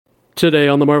Today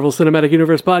on the Marvel Cinematic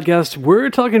Universe podcast,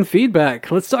 we're talking feedback.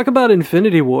 Let's talk about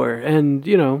Infinity War and,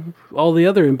 all the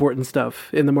other important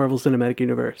stuff in the Marvel Cinematic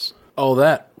Universe. All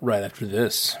that right after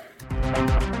this.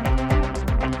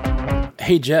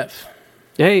 Hey, Jeff.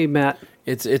 Hey, Matt.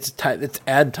 It's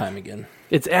ad time again.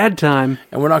 It's ad time.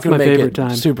 And we're not going to make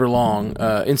it super long.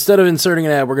 Instead of inserting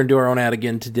an ad, we're going to do our own ad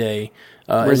again today.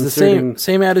 It's the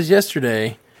same ad as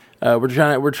yesterday.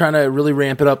 We're trying to really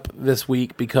ramp it up this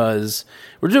week because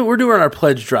we're doing our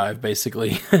pledge drive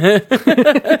basically.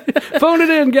 Phone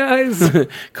it in, guys.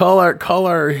 call our.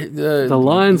 The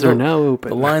lines are now open.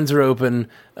 The lines are open.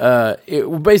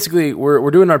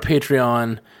 We're doing our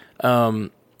Patreon.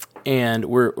 And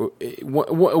we're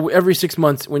every 6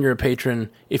 months when you're a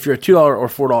patron, if you're a $2 or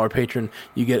 $4 patron,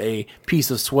 you get a piece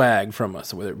of swag from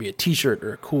us, whether it be a T-shirt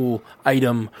or a cool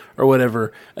item or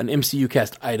whatever, an MCU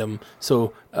cast item.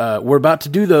 So we're about to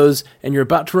do those, and you're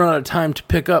about to run out of time to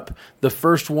pick up the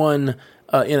first one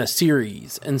in a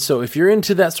series. And so if you're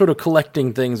into that sort of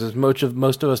collecting things, as most of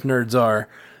us nerds are,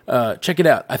 check it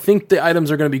out. I think the items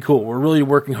are going to be cool. We're really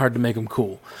working hard to make them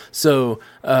cool. So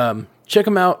check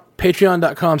them out.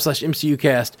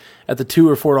 Patreon.com/MCUcast at the $2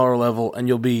 or $4 level, and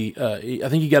you'll be. I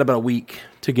think you got about a week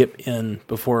to get in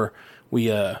before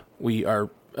that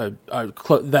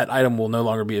item will no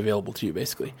longer be available to you.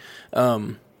 Basically,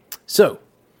 so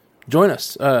join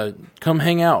us. Come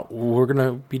hang out. We're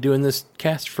gonna be doing this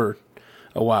cast for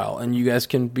a while, and you guys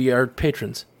can be our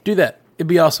patrons. Do that. It'd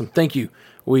be awesome. Thank you.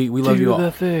 We love you all. Do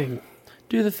the thing.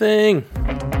 Do the thing.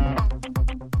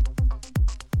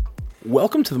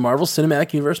 Welcome to the Marvel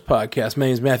Cinematic Universe podcast. My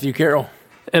name is Matthew Carroll.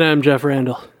 And I'm Jeff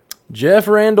Randall. Jeff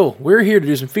Randall, we're here to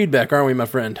do some feedback, aren't we, my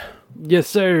friend? Yes,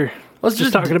 sir. Let's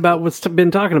just talking about what's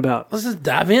been talking about. Let's just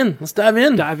dive in.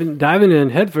 Diving in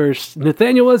head first.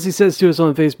 Nathaniel Leslie says to us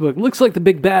on Facebook, looks like the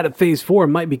big bad of Phase 4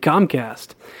 might be Comcast.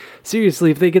 Seriously,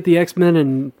 if they get the X-Men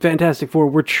and Fantastic Four,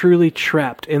 we're truly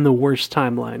trapped in the worst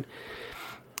timeline.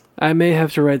 I may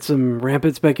have to write some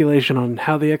rampant speculation on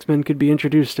how the X-Men could be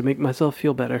introduced to make myself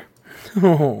feel better.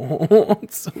 I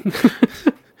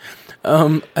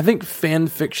think fan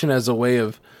fiction as a way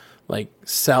of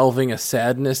salving a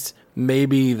sadness may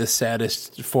be the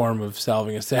saddest form of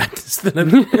salving a sadness.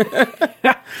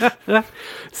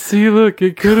 See, look,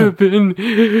 it could have been.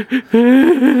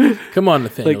 Come on,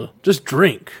 Nathaniel, just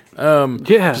drink.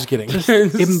 Just kidding. Just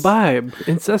imbibe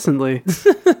incessantly.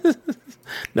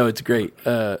 No, it's great.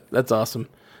 That's awesome.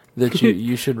 That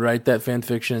you should write that fan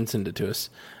fiction and send it to us.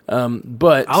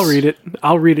 But I'll read it.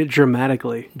 I'll read it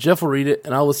dramatically. Jeff will read it,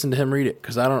 and I'll listen to him read it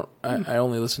because I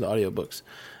only listen to audiobooks.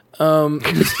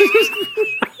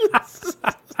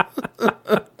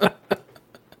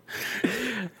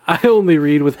 I only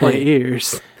read with my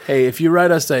ears. Hey, if you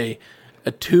write us a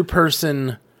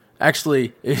 2-person,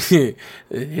 actually,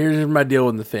 here's my deal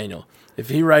with Nathaniel. If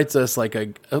he writes us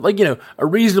a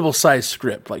reasonable sized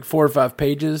script, like 4 or 5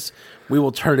 pages, we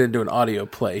will turn it into an audio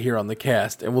play here on the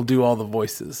cast, and we'll do all the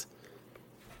voices.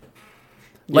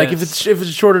 Like if it's a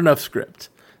short enough script,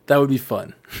 that would be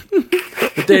fun.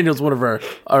 Nathaniel's one of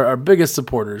our biggest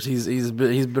supporters. He's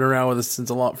been around with us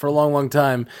for a long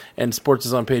time, and supports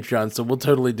us on Patreon. So we'll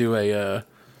totally do a.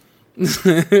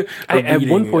 At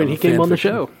one point, he came on the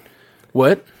show.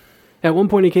 What? At one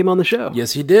point, he came on the show.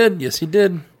 Yes, he did. Yep.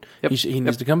 He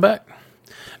needs to come back.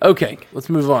 Okay, let's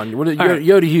move on.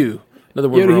 Yoda Hugh. Another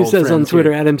one Yoda Hugh says on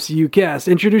Twitter at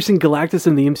MCUcast, introducing Galactus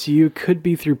in the MCU could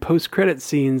be through post-credit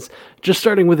scenes, just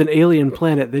starting with an alien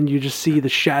planet, then you just see the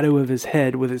shadow of his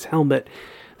head with his helmet,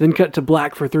 then cut to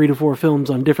black for 3 to 4 films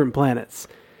on different planets.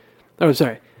 Oh,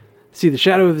 sorry. See the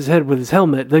shadow of his head with his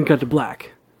helmet, then cut to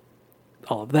black.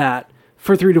 All of that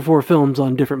for 3 to 4 films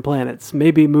on different planets,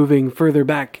 maybe moving further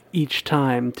back each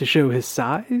time to show his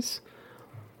size?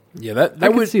 Yeah, I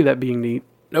could see that being neat.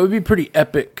 That would be pretty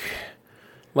epic.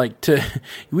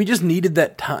 We just needed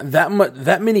that time,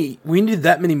 we needed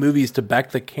that many movies to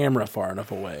back the camera far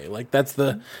enough away. That's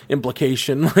the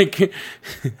implication.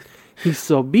 He's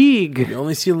so big. You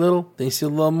only see a little, then you see a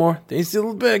little more, then you see a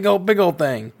little big old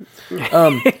thing.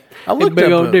 I looked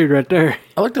big old dude right there.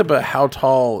 I looked up a how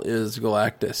tall is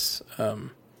Galactus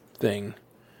thing,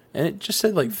 and it just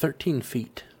said 13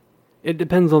 feet. It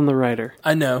depends on the writer.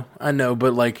 I know,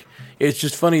 but it's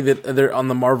just funny that they're on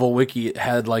the Marvel wiki. It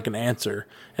had an answer,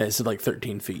 and it said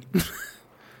 13 feet.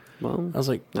 Well, I was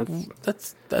like,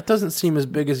 that doesn't seem as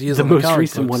big as he is. The on the most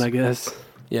recent one, I guess.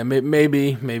 Yeah,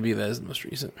 maybe that is the most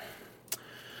recent.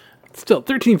 Still,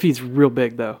 13 feet's real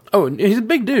big, though. Oh, he's a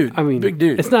big dude. I mean, big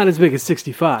dude. It's not as big as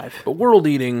 65. But world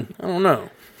eating, I don't know.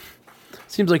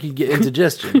 Seems like he'd get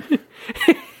indigestion.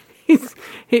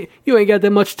 You ain't got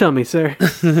that much tummy, sir.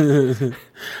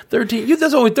 13.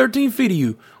 That's only 13 feet of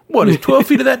you. What is 12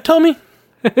 feet of that tummy?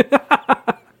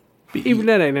 Even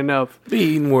that ain't enough.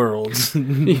 Being worlds.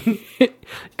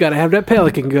 Gotta have that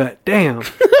pelican gut. Damn.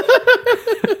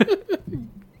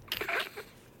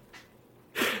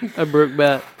 I broke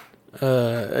that. I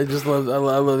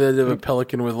love the idea of a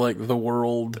pelican with like the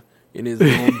world in his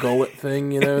little gullet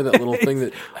thing, you know, that little thing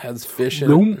that has fish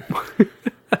in it.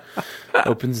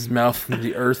 Opens his mouth and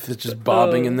the earth is just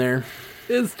bobbing in there.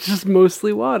 It's just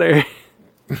mostly water.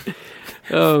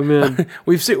 Oh man.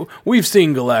 We've seen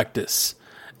Galactus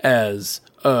as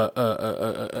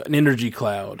an energy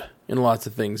cloud in lots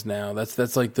of things now.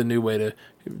 That's like the new way to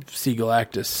see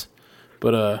Galactus.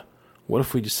 But what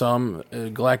if we just saw him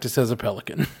Galactus as a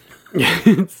pelican?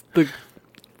 It's the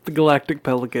galactic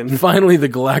pelican. Finally, the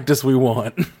Galactus we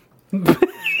want.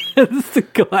 It's the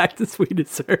Galactus we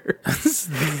deserve. This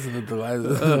is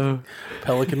the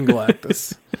Pelican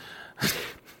Galactus.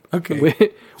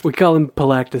 Okay. We call him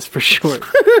Palactus for short.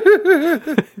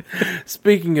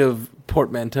 Speaking of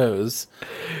portmanteaus,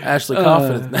 Ashley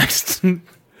Coffin is next.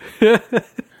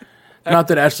 Not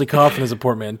that Ashley Coffin is a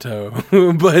portmanteau,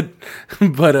 but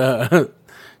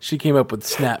she came up with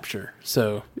Snapture.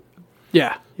 So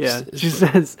yeah. She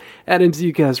says, Adam's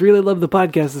UCast, really love the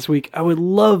podcast this week. I would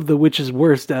love the Witch's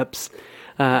Worst Steps.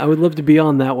 I would love to be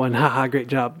on that one. Haha, great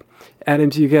job.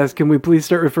 Adam's UCast, can we please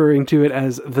start referring to it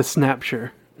as the Snapture?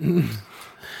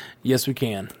 Yes, we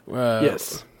can.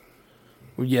 Yes.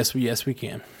 Yes, we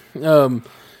can.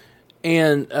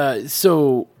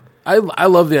 So I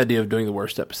love the idea of doing the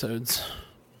worst episodes,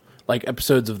 like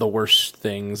episodes of the worst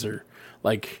things, or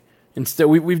like instead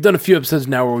we've done a few episodes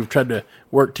now where we've tried to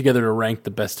work together to rank the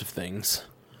best of things.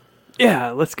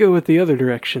 Yeah, let's go with the other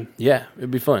direction. Yeah, it'd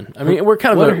be fun. I mean, we're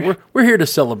kind of we're here to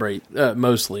celebrate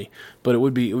mostly, but it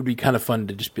would be kind of fun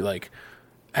to just be like,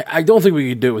 I don't think we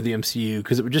could do it with the MCU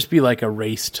because it would just be like a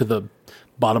race to the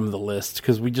bottom of the list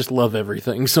because we just love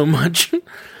everything so much.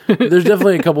 There's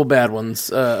definitely a couple bad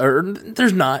ones, or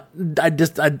there's not. I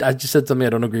just said something I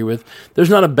don't agree with. There's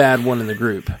not a bad one in the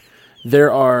group.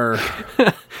 There are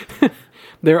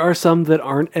some that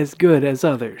aren't as good as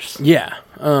others. Yeah,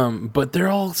 but they're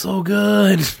all so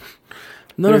good.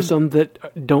 There's some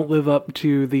that don't live up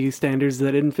to the standards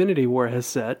that Infinity War has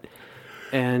set,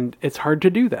 and it's hard to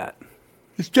do that.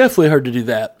 It's definitely hard to do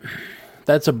that.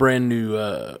 That's a brand new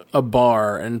a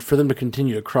bar, and for them to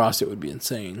continue to cross it would be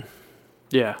insane.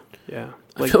 Yeah.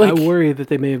 I worry that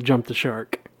they may have jumped the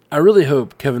shark. I really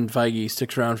hope Kevin Feige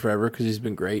sticks around forever because he's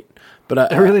been great.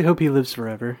 But I really hope he lives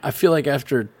forever. I feel like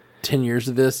after 10 years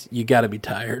of this, you got to be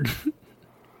tired.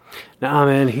 Nah,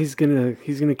 man, he's gonna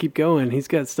keep going. He's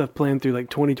got stuff planned through like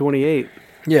 2028.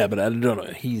 Yeah, but I don't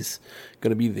know. He's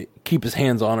gonna keep his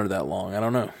hands on her that long. I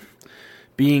don't know.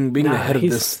 Being the head of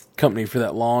this company for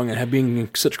that long and being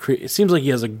such it seems like he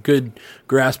has a good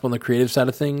grasp on the creative side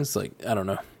of things. Like, I don't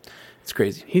know, it's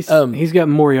crazy. He's got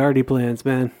Moriarty plans,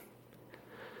 man.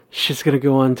 It's just gonna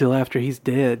go on until after he's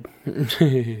dead.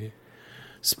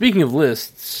 Speaking of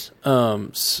lists,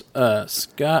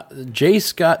 Scott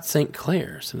St.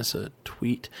 Clair sent us a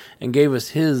tweet and gave us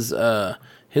his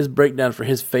breakdown for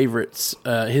his favorites,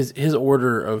 his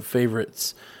order of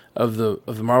favorites of the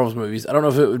Marvel's movies. I don't know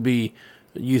if it would be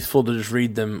useful to just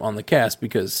read them on the cast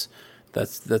because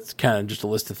that's kind of just a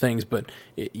list of things. But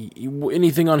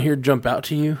anything on here jump out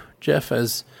to you, Jeff,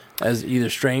 as either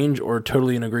strange or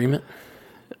totally in agreement?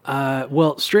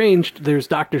 Well, strange. There's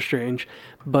Doctor Strange,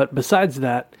 but besides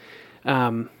that,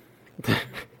 that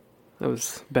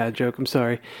was a bad joke. I'm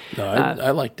sorry. No,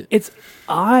 I liked it. It's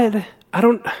odd. I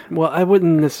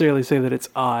wouldn't necessarily say that it's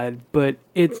odd, but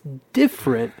it's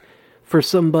different for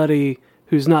somebody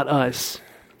who's not us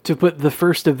to put the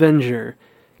first Avenger,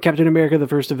 Captain America, the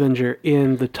first Avenger,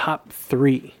 in the top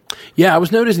 3. Yeah, I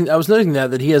was noticing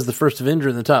that he has the first Avenger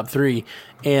in the top 3,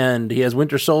 and he has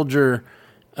Winter Soldier,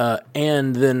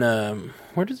 and then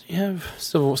where does he have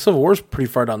Civil War's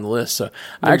pretty far down the list. So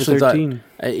I actually 13.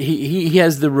 Thought he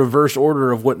has the reverse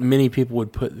order of what many people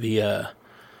would put the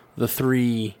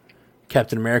 3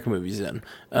 Captain America movies in.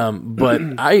 But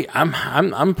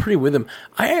I'm pretty with him.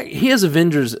 He has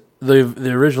Avengers,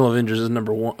 the original Avengers is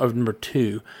number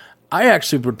 2. I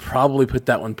actually would probably put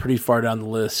that one pretty far down the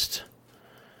list.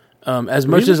 As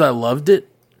much as I loved it,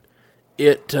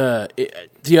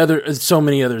 so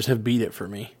many others have beat it for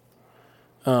me.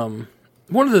 One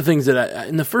of the things that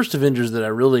in the first Avengers that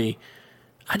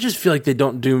I just feel like they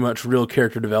don't do much real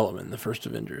character development in the first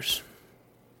Avengers.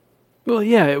 Well,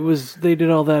 yeah, they did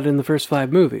all that in the first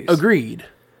 5 movies. Agreed.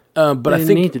 But they I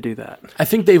think need to do that. I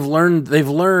think they've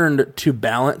learned to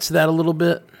balance that a little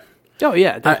bit. Oh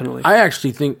yeah, definitely. I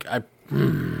actually think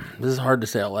this is hard to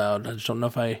say out loud. I just don't know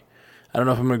if I'm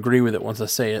going to agree with it once I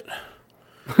say it.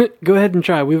 Go ahead and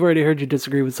try. We've already heard you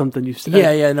disagree with something you said.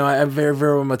 Yeah, no, I very,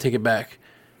 very well going to take it back.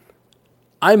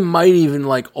 I might even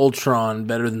like Ultron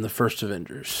better than the first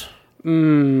Avengers.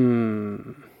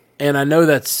 And I know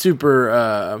that's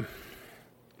super,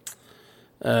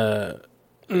 but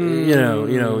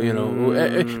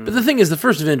the thing is, the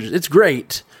first Avengers, it's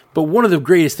great, but one of the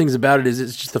greatest things about it is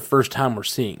it's just the first time we're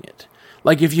seeing it.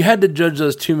 Like, if you had to judge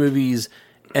those two movies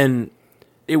and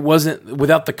it wasn't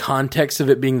without the context of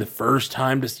it being the first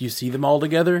time you see them all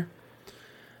together,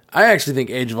 I actually think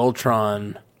Age of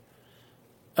Ultron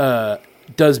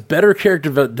does better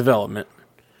character development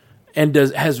and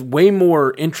has way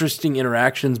more interesting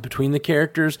interactions between the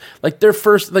characters. Like,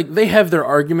 they have their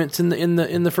arguments in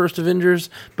the first Avengers,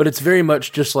 but it's very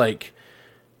much just like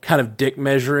kind of dick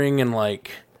measuring and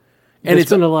like. And they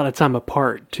spend a lot of time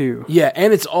apart too. Yeah,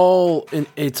 and it's all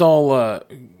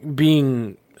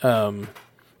being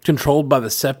controlled by the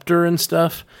scepter and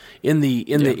stuff. In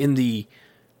the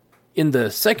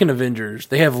second Avengers,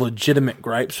 they have legitimate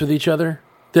gripes with each other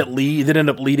that end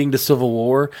up leading to civil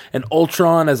war. And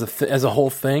Ultron as a whole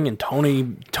thing, and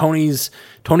Tony's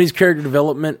character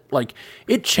development, like,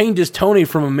 it changes Tony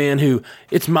from a man who,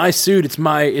 it's my suit, it's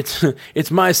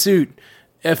my suit,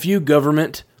 F you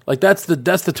government. Like, that's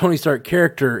the Tony Stark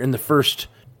character in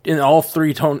all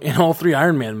three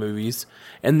Iron Man movies.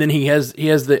 And then he has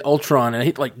the Ultron, and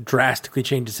he like drastically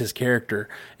changes his character,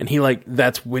 and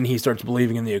that's when he starts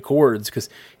believing in the Accords, because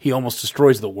he almost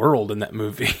destroys the world in that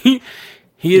movie.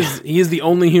 He is the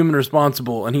only human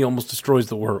responsible, and he almost destroys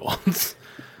the world.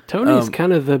 Tony's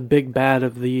kind of the big bad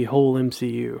of the whole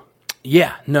MCU.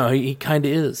 Yeah, no, he kind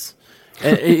of is.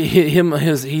 He's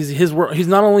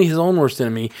not only his own worst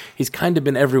enemy, he's kind of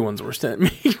been everyone's worst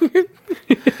enemy.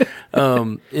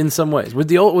 In some ways,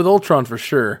 with Ultron for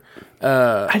sure.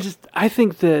 I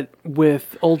think that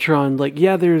with Ultron, like,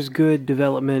 yeah, there's good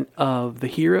development of the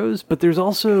heroes, but there's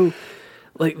also,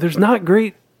 like, there's not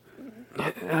great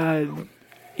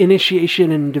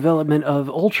initiation and development of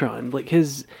Ultron. Like,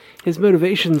 his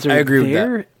motivations are I agree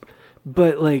there, with that.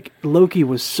 But like, Loki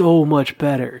was so much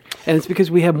better, and it's because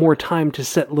we have more time to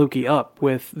set Loki up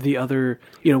with the other,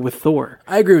 with Thor.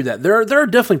 I agree with that. There are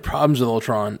definitely problems with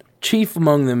Ultron. Chief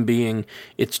among them being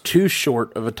it's too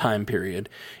short of a time period.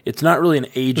 It's not really an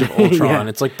Age of Ultron. Yeah.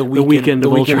 It's like the weekend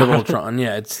of Ultron.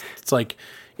 Yeah, it's like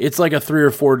a 3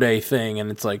 or 4 day thing, and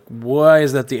it's like, why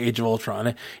is that the Age of Ultron?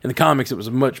 In the comics, it was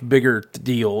a much bigger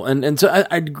deal, and so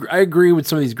I agree with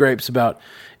some of these gripes about,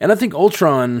 and I think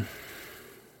Ultron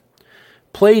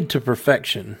played to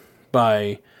perfection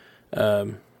by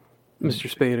Mr.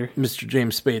 Spader, Mr.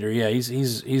 James Spader. Yeah,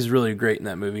 he's really great in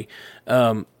that movie.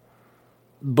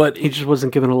 But he just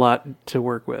wasn't given a lot to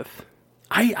work with.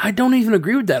 I don't even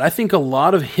agree with that. I think a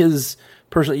lot of his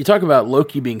personal... You talk about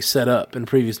Loki being set up in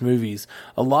previous movies.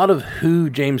 A lot of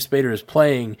who James Spader is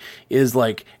playing is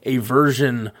like a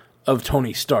version of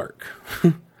Tony Stark.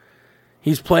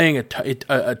 He's playing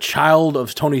a child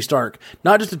of Tony Stark.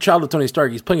 Not just a child of Tony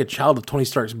Stark. He's playing a child of Tony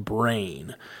Stark's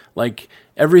brain. Like,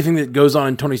 everything that goes on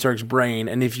in Tony Stark's brain.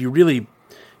 And if you really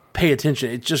pay attention,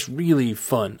 it's just really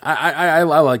fun. I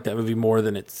like that movie more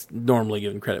than it's normally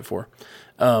given credit for.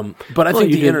 But I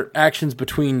think the interactions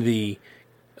between the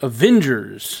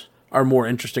Avengers are more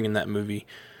interesting in that movie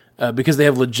because they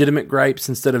have legitimate gripes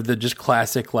instead of the just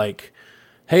classic, like,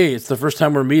 hey, it's the first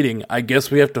time we're meeting, I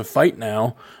guess we have to fight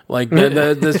now. Like,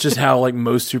 that's just how, like,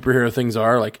 most superhero things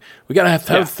are. Like, we gotta have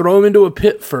to throw them into a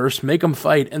pit first, make them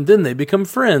fight, and then they become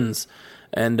friends.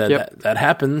 And that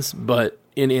happens, but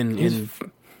in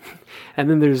and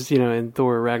then there's, in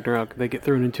Thor Ragnarok, they get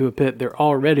thrown into a pit, they're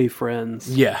already friends.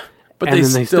 Yeah, but they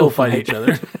still fight each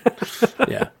other.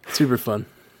 Yeah, super fun.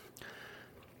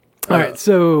 All right,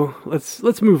 so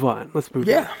let's move on.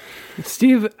 Yeah.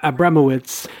 Steve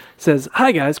Abramowitz says,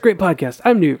 "Hi guys, great podcast.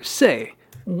 I'm new. Say,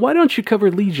 why don't you cover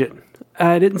Legion?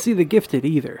 I didn't see The Gifted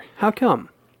either. How come?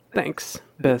 Thanks.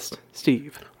 Best,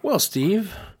 Steve." Well,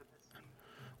 Steve,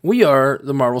 we are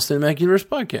the Marvel Cinematic Universe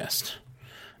podcast.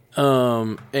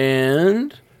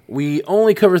 And we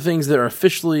only cover things that are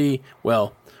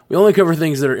we only cover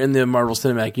things that are in the Marvel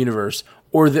Cinematic Universe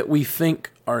or that we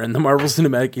think are in the Marvel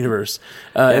Cinematic Universe.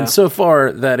 And so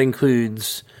far that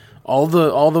includes all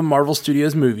the Marvel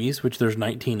Studios movies, which there's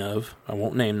 19 of. I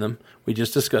won't name them. We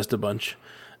just discussed a bunch.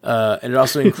 And it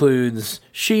also includes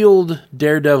S.H.I.E.L.D.,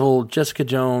 Daredevil, Jessica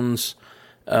Jones,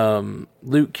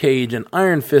 Luke Cage, and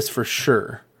Iron Fist for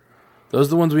sure. Those are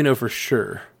the ones we know for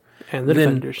sure. And the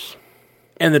Defenders.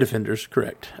 And the Defenders,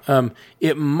 correct.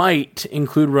 It might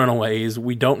include Runaways.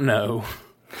 We don't know.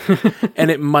 And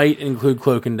it might include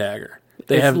Cloak and Dagger.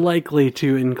 It's likely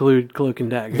to include Cloak and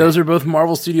Dagger. Those are both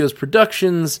Marvel Studios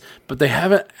productions, but they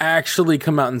haven't actually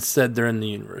come out and said they're in the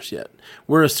universe yet.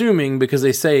 We're assuming, because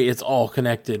they say it's all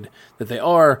connected, that they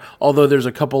are, although there's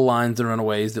a couple lines and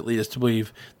runaways that lead us to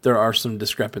believe there are some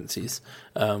discrepancies,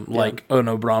 like an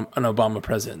Obama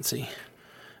presidency.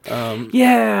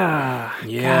 Yeah.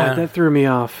 God, that threw me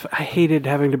off. I hated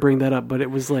having to bring that up, but it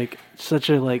was like such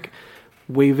a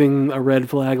waving a red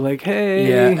flag, like,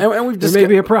 hey, and there may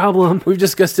be a problem. We've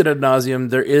discussed it ad nauseum.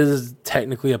 There is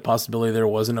technically a possibility there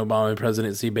was an Obama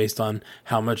presidency based on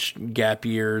how much gap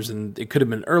years, and it could have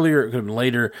been earlier, it could have been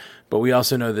later, but we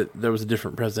also know that there was a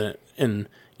different president in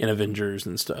Avengers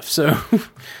and stuff. So,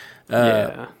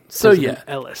 President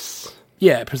Ellis.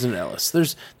 Yeah, President Ellis.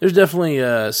 There's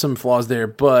definitely some flaws there,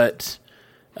 but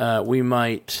we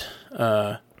might...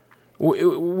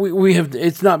 We have,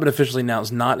 it's not been officially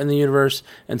announced not in the universe,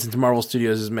 and since Marvel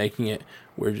Studios is making it,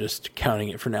 we're just counting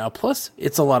it for now. Plus,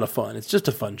 it's a lot of fun. It's just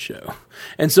a fun show.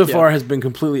 And so far has been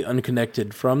completely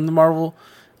unconnected from the Marvel,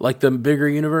 like the bigger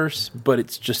universe, but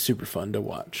it's just super fun to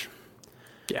watch.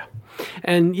 Yeah.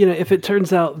 And, if it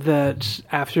turns out that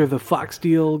after the Fox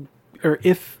deal, or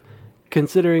if,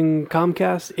 considering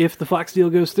Comcast, if the Fox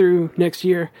deal goes through next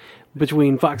year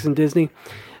between Fox and Disney,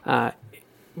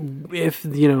 if,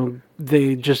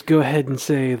 they just go ahead and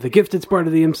say the Gifted's part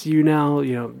of the MCU now,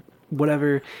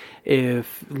 whatever.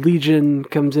 If Legion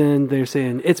comes in, they're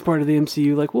saying it's part of the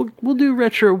MCU. Like, we'll do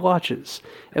retro watches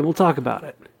and we'll talk about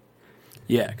it.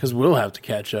 Yeah, because we'll have to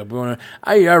catch up.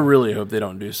 I really hope they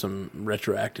don't do some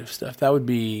retroactive stuff. That would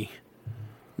be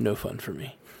no fun for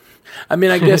me. I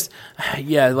mean, I guess,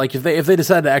 like if they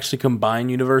decide to actually combine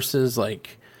universes,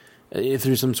 like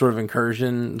through some sort of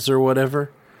incursions or whatever.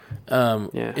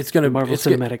 It's going to Marvel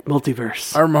Cinematic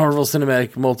Multiverse. Our Marvel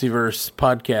Cinematic Multiverse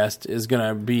podcast is going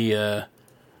to be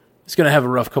it's going to have a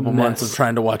rough couple months of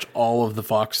trying to watch all of the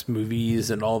Fox movies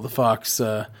and all the Fox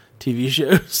TV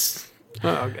shows.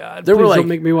 Oh God! Please don't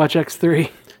make me watch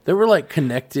X3. There were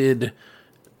connected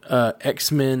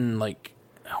X-Men. Like,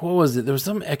 what was it? There was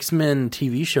some X-Men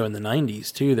TV show in the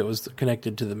 90s too that was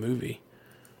connected to the movie.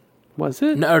 Was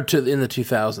it? No, in the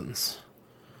 2000s.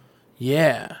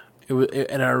 Yeah.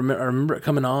 And I remember it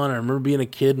coming on. I remember being a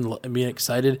kid and being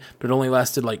excited, but it only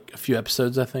lasted a few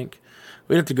episodes, I think.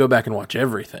 We'd have to go back and watch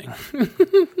everything.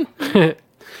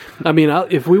 I mean,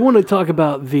 if we want to talk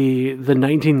about the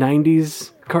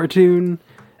 1990s cartoon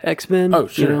X-Men, oh,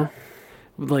 sure.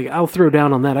 I'll throw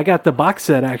down on that. I got the box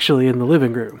set actually in the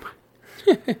living room.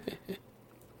 Okay,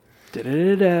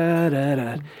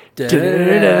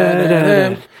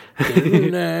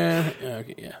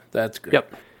 yeah, that's great.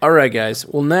 Yep. All right, guys.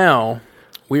 Well, now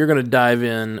we are going to dive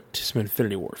in to some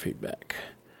Infinity War feedback.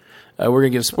 We're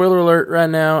going to give spoiler alert right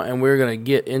now, and we're going to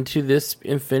get into this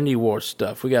Infinity War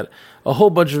stuff. We got a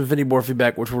whole bunch of Infinity War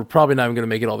feedback, which we're probably not even going to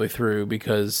make it all the way through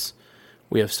because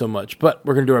we have so much, but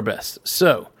we're going to do our best.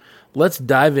 So let's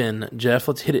dive in, Jeff.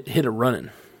 Let's hit it running.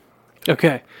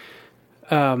 Okay.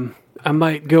 I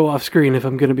might go off screen if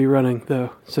I'm going to be running,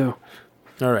 though. So.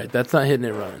 All right, that's not hitting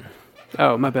it running.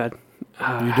 Oh, my bad.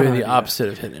 You're doing the opposite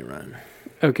of hitting it running.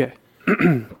 Okay.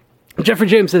 Jeffrey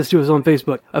James says to us on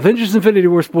Facebook, Avengers Infinity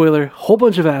War spoiler, whole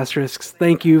bunch of asterisks.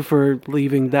 Thank you for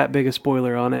leaving that big a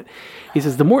spoiler on it. He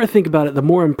says, the more I think about it, the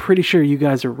more I'm pretty sure you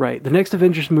guys are right. The next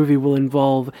Avengers movie will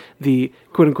involve the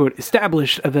quote-unquote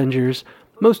established Avengers,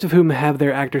 most of whom have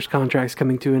their actors' contracts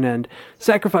coming to an end,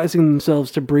 sacrificing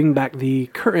themselves to bring back the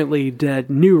currently dead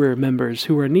newer members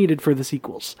who are needed for the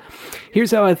sequels.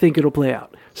 Here's how I think it'll play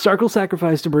out. Stark will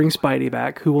sacrifice to bring Spidey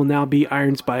back, who will now be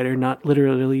Iron Spider, not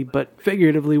literally, but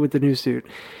figuratively with the new suit.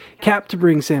 Cap to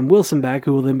bring Sam Wilson back,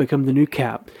 who will then become the new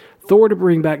Cap. Thor to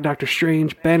bring back Doctor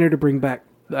Strange. Banner to bring back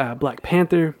Black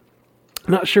Panther.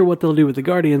 Not sure what they'll do with the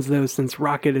Guardians, though, since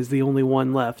Rocket is the only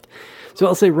one left. So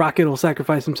I'll say Rocket will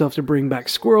sacrifice himself to bring back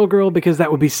Squirrel Girl, because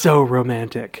that would be so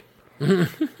romantic. We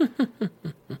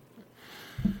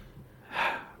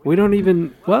don't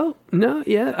even... Well, no,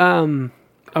 yeah.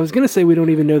 I was going to say we don't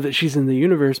even know that she's in the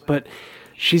universe, but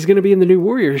she's going to be in the new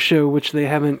Warriors show, which they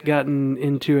haven't gotten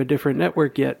into a different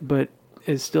network yet, but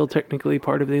is still technically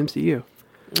part of the MCU.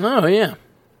 Oh, yeah.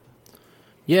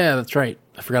 Yeah, that's right.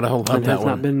 I forgot a whole lot about that one. It has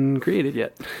not been created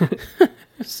yet.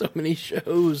 So many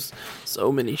shows.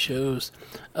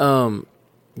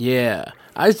 Yeah.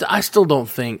 I still don't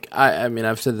think, I mean,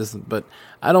 I've said this, but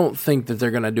I don't think that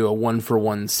they're going to do a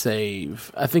one-for-one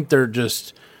save. I think they're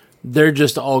just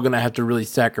all going to have to really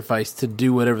sacrifice to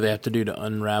do whatever they have to do to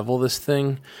unravel this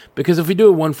thing. Because if we do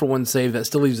a one-for-one save, that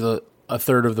still leaves a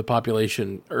third of the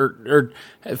population, or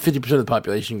 50% of the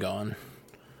population gone.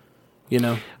 You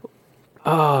know?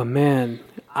 Oh, man.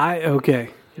 Okay,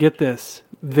 get this.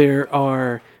 there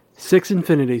are 6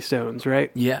 Infinity Stones,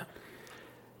 right? Yeah.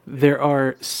 There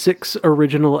are 6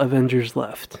 original Avengers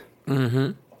left.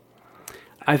 Mm-hmm.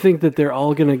 I think that they're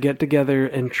all going to get together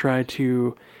and try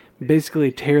to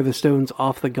basically tear the stones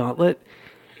off the gauntlet.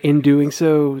 In doing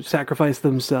so, sacrifice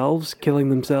themselves, killing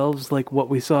themselves, like what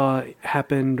we saw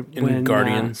happened when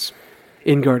Guardians.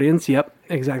 In Guardians, yep,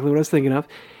 exactly what I was thinking of.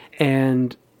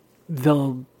 And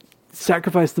they'll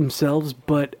sacrifice themselves,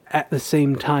 but at the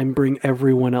same time bring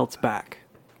everyone else back.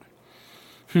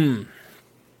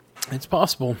 It's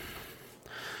possible.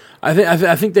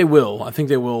 I think they will. I think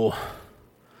they will.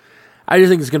 I just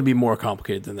think it's going to be more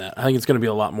complicated than that. I think it's going to be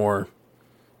a lot more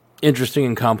interesting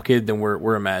and complicated than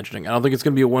we're imagining. I don't think it's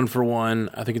going to be a 1-for-1.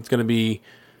 I think it's going to be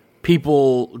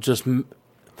people just...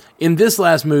 In this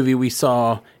last movie, we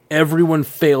saw everyone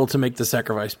fail to make the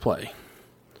sacrifice play.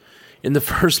 In the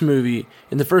first movie,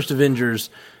 in the first Avengers,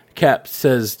 Cap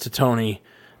says to Tony,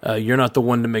 you're not the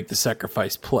one to make the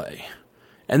sacrifice play.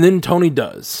 And then Tony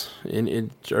does,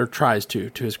 or tries to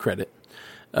his credit.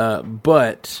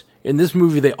 But in this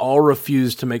movie, they all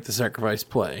refuse to make the sacrifice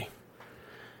play.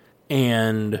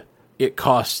 And it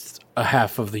costs a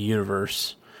half of the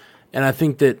universe. And I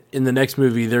think that in the next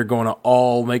movie, they're going to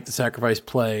all make the sacrifice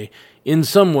play in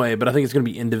some way, but I think it's going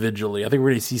to be individually. I think we're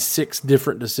going to see 6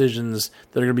 different decisions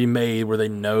that are going to be made where they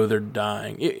know they're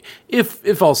dying.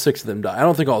 If all 6 of them die, I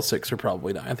don't think all 6 are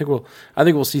probably dying. I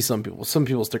think we'll see some people. Some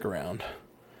people stick around.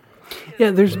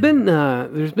 Yeah, there's been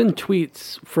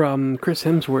tweets from Chris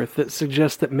Hemsworth that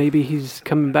suggest that maybe he's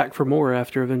coming back for more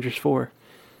after Avengers 4.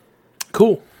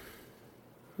 Cool.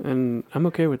 And I'm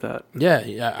okay with that.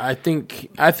 Yeah, I think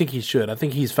he should. I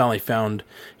think he's finally found.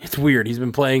 It's weird. He's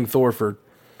been playing Thor for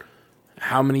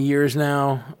how many years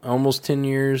now? Almost 10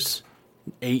 years,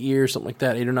 8 years, something like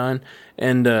that, 8 or 9.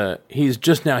 And he's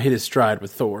just now hit his stride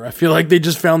with Thor. I feel like they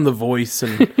just found the voice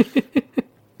and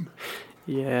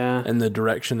yeah, and the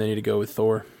direction they need to go with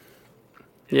Thor.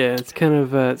 Yeah, it's kind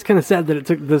of sad that it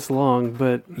took this long,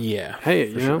 but yeah, hey,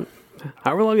 you know,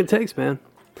 however long it takes, man.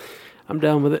 I'm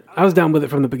down with it. I was down with it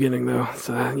from the beginning, though.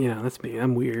 So, that's me.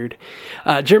 I'm weird.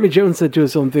 Jeremy Jones said to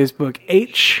us on Facebook,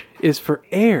 H is for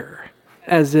air,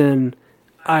 as in,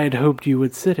 I'd hoped you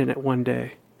would sit in it one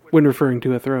day, when referring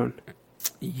to a throne.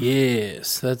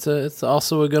 Yes, it's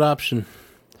also a good option.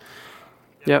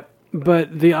 Yep.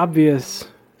 But the obvious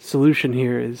solution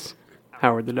here is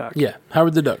Howard the Duck. Yeah,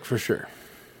 Howard the Duck, for sure.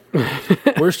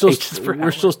 We're still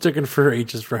sticking for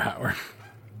H's for Howard.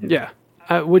 Yeah.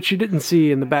 What you didn't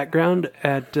see in the background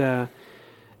in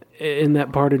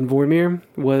that part in Vormir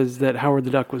was that Howard the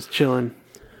Duck was chilling.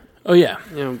 Oh, yeah.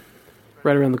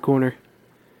 Right around the corner.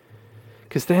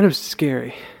 Because Thanos is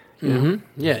scary. Mm-hmm.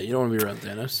 Yeah, you don't want to be around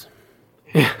Thanos.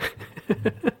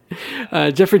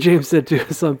 Jeffrey James said to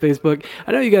us on Facebook,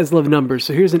 I know you guys love numbers,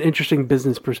 so here's an interesting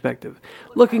business perspective.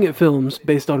 Looking at films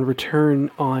based on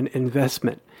return on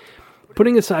investment.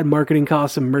 Putting aside marketing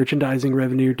costs and merchandising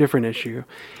revenue, different issue.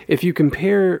 If you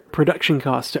compare production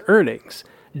costs to earnings,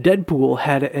 Deadpool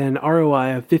had an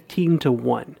ROI of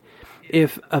 15-1.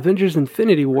 If Avengers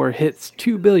Infinity War hits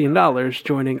 $2 billion,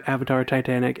 joining Avatar,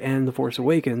 Titanic, and The Force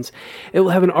Awakens, it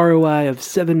will have an ROI of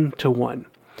 7-1.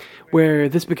 Where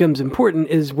this becomes important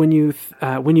is when you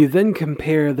then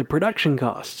compare the production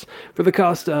costs. For the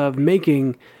cost of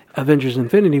making Avengers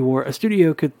Infinity War, a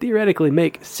studio could theoretically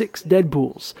make 6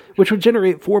 Deadpools, which would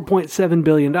generate $4.7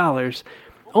 billion,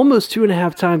 almost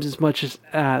 2.5 times as much as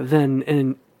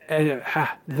than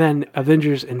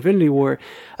Avengers Infinity War,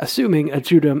 assuming a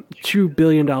 $2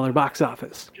 billion box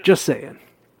office. Just saying.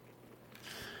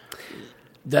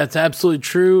 That's absolutely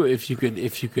true. If you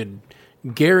could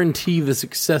guarantee the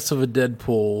success of a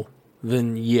Deadpool,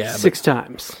 then yeah. 6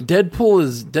 times.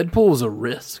 Deadpool was a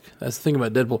risk. That's the thing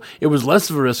about Deadpool. It was less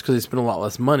of a risk because they spent a lot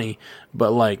less money. But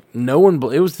like no one,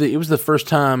 it was the first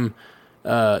time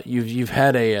you've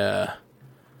had a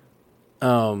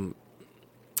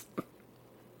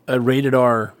rated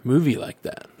R movie like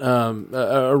that.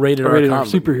 A rated R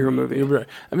superhero movie.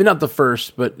 I mean, not the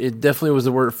first, but it definitely was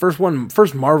the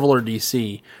first Marvel or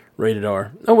DC rated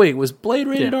R. Oh wait, was Blade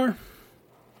rated R?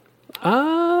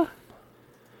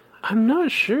 I'm not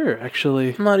sure,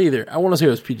 actually. I'm not either. I want to say it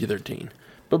was PG-13,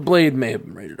 but Blade may have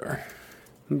been rated R.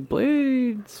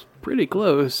 Blade's pretty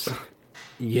close.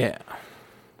 Yeah.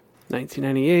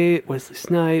 1998, Wesley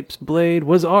Snipes, Blade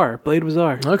was R.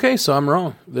 Okay, so I'm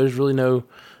wrong. There's really no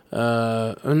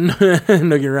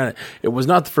getting around it. It was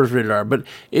not the first rated R, but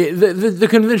the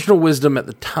conventional wisdom at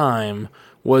the time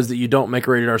was that you don't make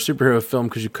a rated R superhero film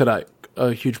because you cut out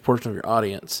a huge portion of your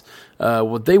audience.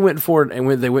 Well, they went for it,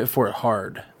 and they went for it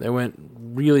hard. They went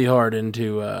really hard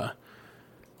into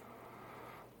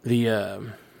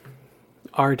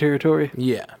R territory.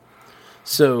 Yeah.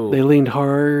 So They leaned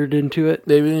hard into it.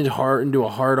 They leaned hard into a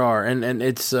hard R, and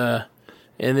it's and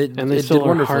they it still did are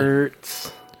wonderfully.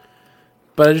 hearts.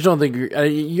 But I just don't think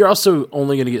you're also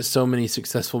only going to get so many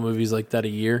successful movies like that a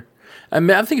year. I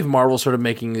mean, I think if Marvel started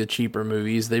making the cheaper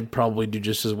movies, they'd probably do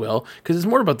just as well, because it's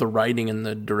more about the writing and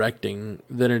the directing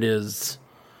than it is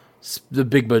the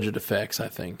big budget effects, I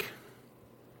think.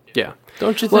 Yeah.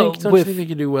 Don't you think? Don't you think they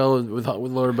could do well with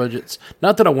lower budgets?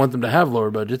 Not that I want them to have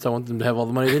lower budgets. I want them to have all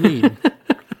the money they need.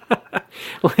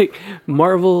 Like,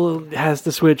 Marvel has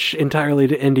to switch entirely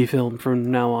to indie film from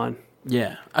now on.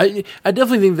 Yeah. I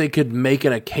definitely think they could make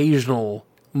an occasional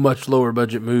much lower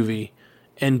budget movie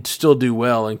and still do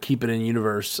well and keep it in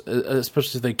universe,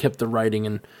 especially if they kept the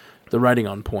writing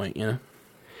on point, you know?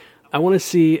 I want to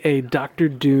see a Doctor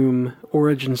Doom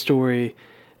origin story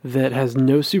that has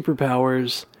no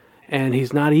superpowers, and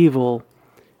he's not evil.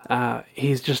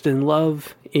 He's just in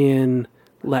love in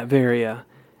Latveria,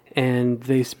 and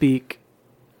they speak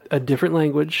a different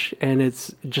language, and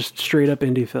it's just straight up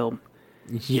indie film.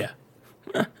 Yeah.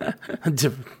 That's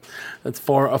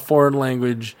a foreign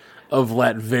language of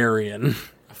Latverian.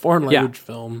 A foreign language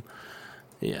film.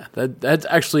 Yeah, that's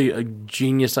actually a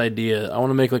genius idea. I want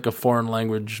to make like a foreign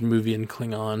language movie in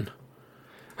Klingon.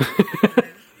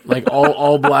 Like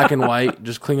all black and white,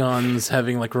 just Klingons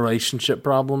having like relationship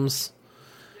problems.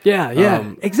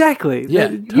 Yeah, exactly. Yeah,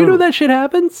 You know that shit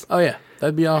happens? Oh yeah,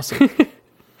 that'd be awesome.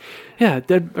 Yeah,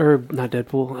 not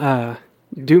Deadpool.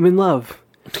 Doom in Love.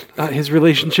 His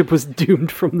relationship was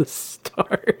doomed from the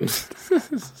start.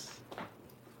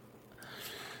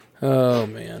 Oh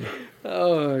man.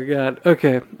 Oh god.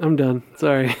 Okay, I'm done.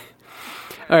 Sorry.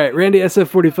 All right, Randy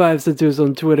SF45 said to us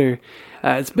on Twitter,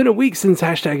 it's been a week since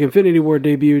 #Infinity War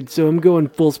debuted, so I'm going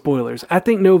full spoilers. I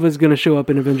think Nova's going to show up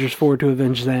in Avengers 4 to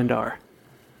avenge Xandar.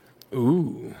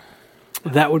 Ooh.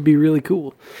 That would be really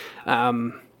cool.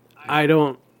 I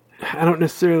don't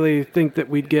necessarily think that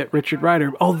we'd get Richard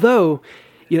Rider, although,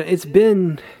 it's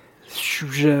been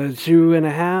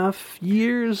 2.5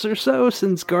 years or so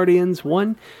since Guardians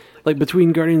 1, like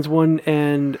between Guardians 1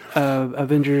 and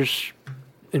Avengers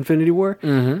Infinity War.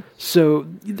 Mm-hmm. So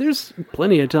there's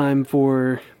plenty of time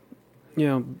for,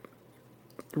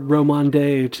 Roman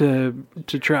Day to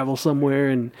travel somewhere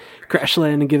and crash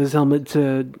land and give his helmet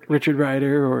to Richard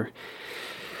Rider, or,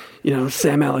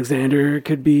 Sam Alexander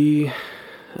could be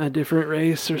a different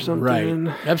race or something.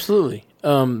 Right. Absolutely.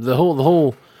 The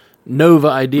whole Nova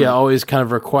idea always kind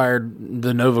of required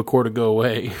the Nova Corps to go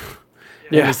away.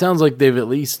 Yeah. It sounds like they've at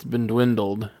least been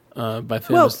dwindled by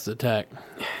Thanos' attack.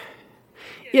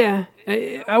 Yeah,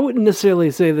 I wouldn't necessarily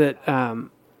say that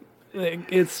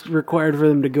it's required for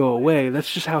them to go away.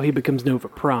 That's just how he becomes Nova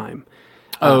Prime.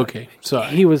 Oh, okay. Sorry.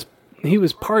 He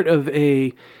was part of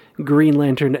a Green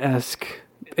Lantern-esque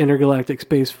intergalactic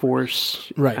space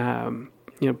force, right?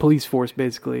 Police force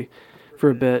basically, for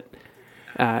a bit,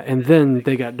 and then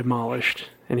they got demolished,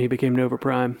 and he became Nova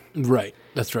Prime. Right.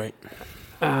 That's right.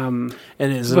 And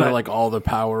isn't it like all the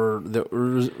power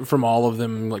that from all of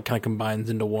them like kind of combines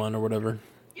into one or whatever?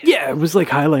 Yeah, it was like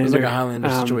Highlander. It was like a Highlander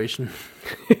situation.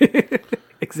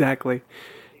 Exactly.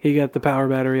 He got the power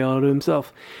battery all to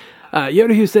himself.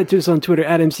 Yoda, who said to us on Twitter,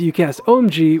 @MCUcast,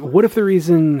 OMG, what if the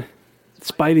reason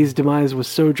Spidey's demise was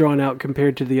so drawn out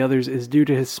compared to the others is due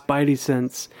to his Spidey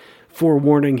sense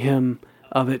forewarning him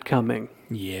of it coming?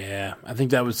 Yeah, I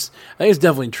think it's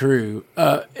definitely true.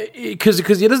 Because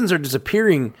he doesn't start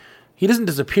disappearing. He doesn't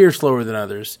disappear slower than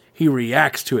others. He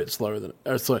reacts to it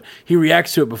He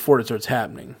reacts to it before it starts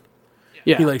happening.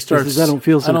 Yeah, he starts. I don't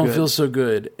feel so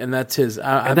good. And that's his.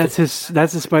 That's his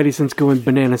Spidey sense going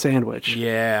banana sandwich.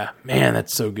 Yeah, man,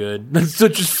 that's so good. That's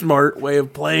such a smart way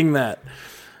of playing that.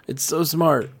 It's so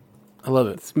smart. I love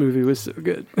it. This movie was so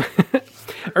good.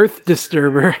 Earth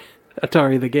Disturber,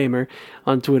 Atari the Gamer,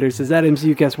 on Twitter says,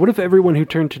 @MCUcast, what if everyone who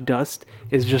turned to dust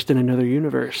is just in another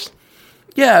universe?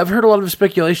 Yeah, I've heard a lot of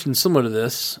speculation similar to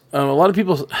this. A lot of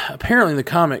people, apparently in the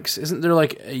comics, isn't there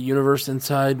like a universe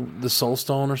inside the Soul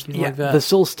Stone or something like that? The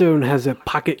Soul Stone has a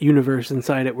pocket universe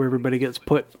inside it where everybody gets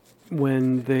put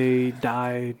when they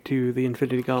die to the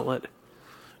Infinity Gauntlet.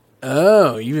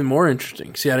 Oh, even more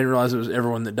interesting. See, I didn't realize it was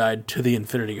everyone that died to the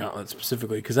Infinity Gauntlet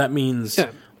specifically, because that means...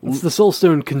 Yeah, it's the Soul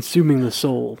Stone consuming the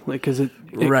soul, because it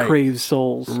craves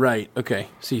souls. Right, okay.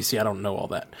 See, I don't know all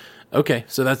that. Okay,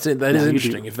 so that's it. That is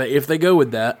interesting. If they go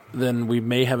with that, then we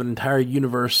may have an entire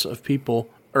universe of people,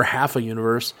 or half a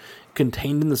universe,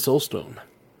 contained in the Soul Stone.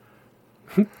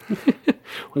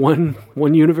 One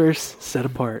universe set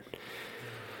apart.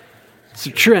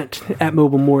 So Trent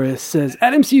 @Mobile Morris says,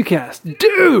 @MCUcast,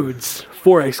 dudes!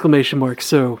 4 exclamation marks.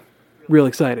 So real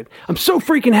excited. I'm so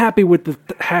freaking happy with the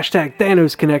hashtag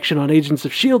Thanos connection on Agents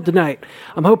of S.H.I.E.L.D. tonight.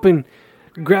 I'm hoping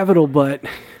Gravital Butt.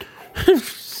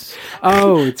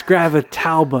 Oh, it's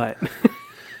Gravital Butt.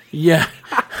 Yeah,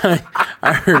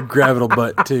 I heard Gravital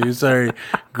Butt too. Sorry,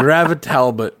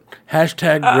 Gravital Butt.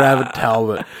 Hashtag Gravital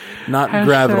Butt, not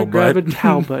Gravital Butt.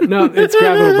 Gravital Butt. No, it's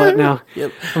Gravital Butt now.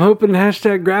 Yep. I'm hoping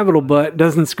hashtag Gravital Butt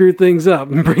doesn't screw things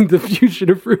up and bring the future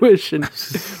to fruition.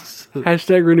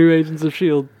 Hashtag renew Agents of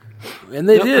S.H.I.E.L.D. And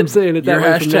they did. I'm saying it that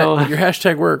way from now on. Your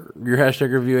hashtag work. Your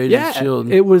hashtag review Agents of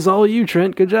S.H.I.E.L.D. It was all you,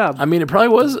 Trent. Good job. I mean, it probably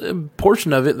was a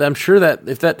portion of it. I'm sure that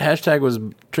if that hashtag was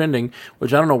trending,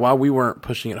 which I don't know why we weren't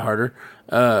pushing it harder,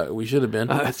 we should have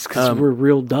been. It's because we're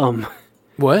real dumb.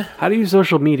 What? How do you use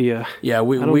social media? Yeah,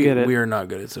 we are not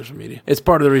good at social media. It's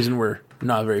part of the reason we're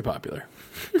not very popular.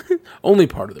 Only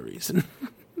part of the reason.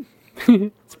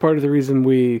 It's part of the reason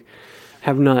we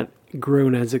have not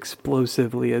grown as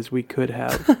explosively as we could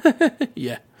have.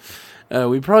 Yeah.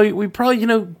 We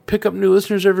probably pick up new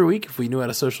listeners every week if we knew how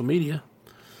to social media.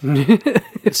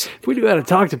 If we knew how to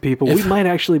talk to people, we might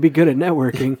actually be good at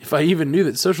networking. If I even knew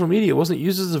that social media wasn't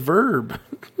used as a verb,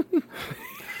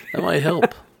 that might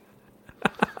help.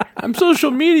 I'm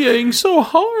social mediaing so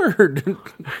hard.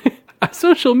 I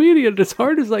social mediaed as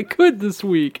hard as I could this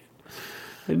week,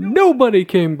 and nobody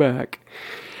came back.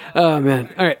 Oh,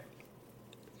 man. All right.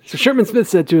 So Sherman Smith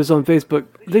said to us on Facebook,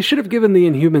 they should have given the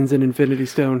Inhumans an Infinity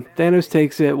Stone. Thanos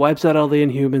takes it, wipes out all the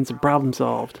Inhumans, and problem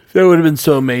solved. That would have been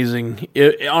so amazing.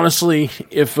 Honestly,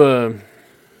 if we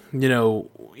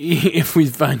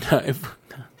find out, if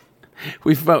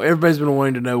we found, everybody's been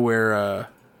wanting to know where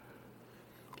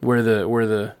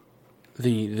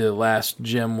the last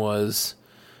gem was,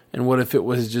 and what if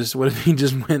he just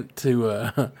went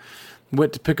to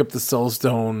pick up the Soul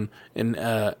Stone and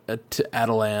to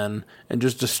Atalan and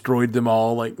just destroyed them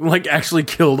all, like actually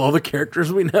killed all the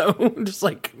characters we know, just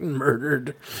like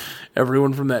murdered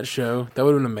everyone from that show. That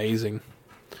would have been amazing.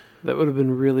 That would have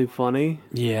been really funny.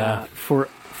 Yeah, for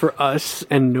us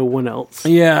and no one else.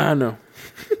 Yeah, I know.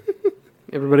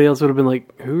 Everybody else would have been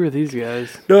like, "Who are these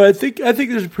guys?" No, I think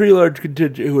there's a pretty large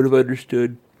contingent who would have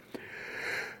understood.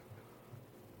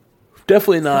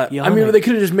 Definitely not. I mean, they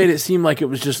could have just made it seem like it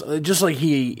was just like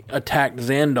he attacked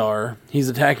Xandar. He's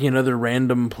attacking another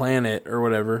random planet or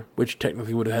whatever, which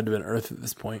technically would have had to have been Earth at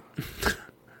this point.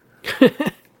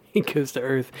 He goes to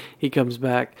Earth. He comes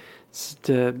back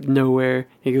to nowhere.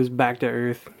 He goes back to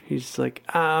Earth. He's just like,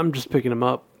 I'm just picking him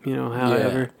up.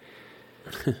 However. Yeah.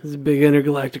 It's a big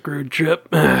intergalactic road trip.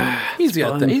 He's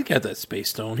got that space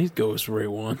stone. He goes where he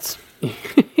wants.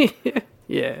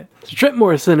 Yeah. So Trent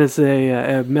Morris sent us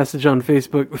a message on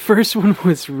Facebook. The first one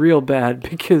was real bad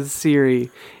because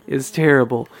Siri is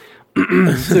terrible.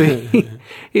 So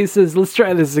he says, let's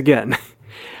try this again.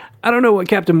 I don't know what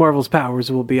Captain Marvel's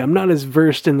powers will be. I'm not as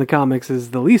versed in the comics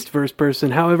as the least versed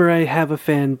person. However, I have a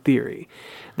fan theory.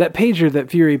 That pager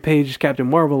that Fury paged Captain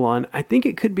Marvel on, I think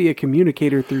it could be a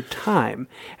communicator through time,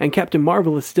 and Captain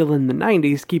Marvel is still in the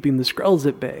 90s keeping the Skrulls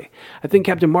at bay. I think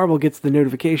Captain Marvel gets the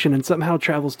notification and somehow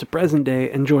travels to present day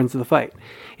and joins the fight.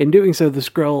 In doing so, the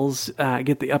Skrulls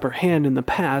get the upper hand in the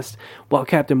past while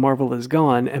Captain Marvel is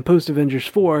gone, and post-Avengers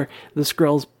 4, the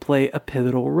Skrulls play a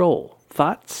pivotal role.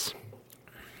 Thoughts?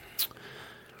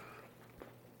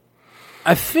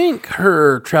 I think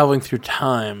her traveling through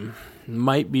time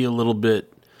might be a little bit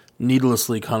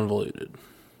needlessly convoluted.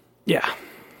 Yeah.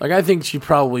 Like, I think she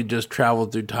probably just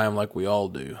traveled through time like we all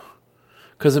do.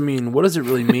 Because, I mean, what does it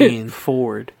really mean?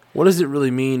 Forward. What does it really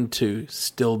mean to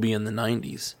still be in the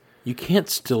 90s? You can't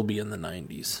still be in the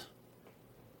 90s.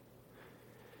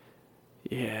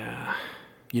 Yeah.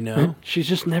 You know? She's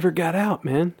just never got out,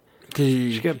 man.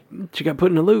 She got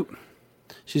put in a loop.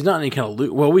 She's not in any kind of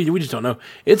loop. Well, we just don't know.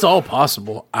 It's all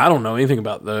possible. I don't know anything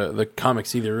about the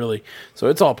comics either, really. So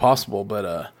it's all possible,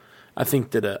 but I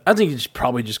think she's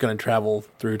probably just going to travel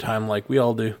through time like we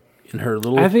all do in her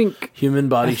little human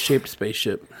body-shaped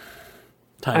spaceship.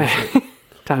 Time ship.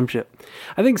 Time ship.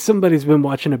 I think somebody's been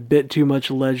watching a bit too much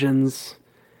Legends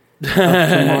of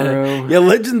Tomorrow. Yeah,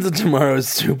 Legends of Tomorrow is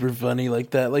super funny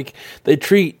like that. Like, they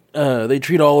treat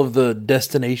all of the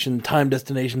time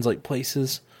destinations like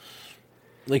places.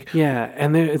 Like, yeah,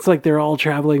 and it's like they're all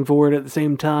traveling forward at the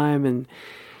same time, and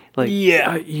like,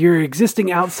 you're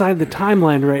existing outside the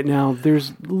timeline right now.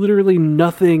 There's literally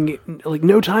nothing, like,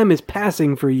 no time is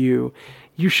passing for you.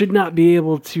 You should not be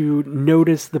able to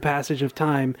notice the passage of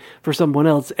time for someone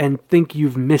else and think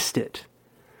you've missed it.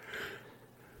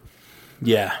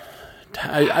 Yeah.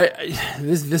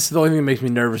 This is the only thing that makes me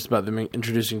nervous about them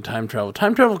introducing time travel.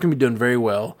 Time travel can be done very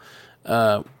well.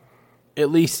 at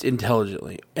least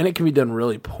intelligently, and it can be done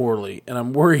really poorly. And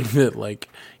I'm worried that, like,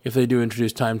 if they do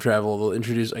introduce time travel, they'll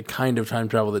introduce a kind of time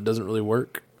travel that doesn't really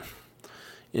work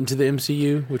into the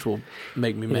MCU, which will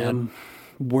make me mad. I'm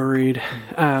worried.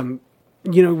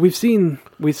 We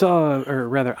saw, or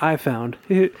rather, I found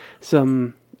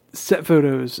some set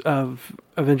photos of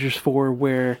Avengers 4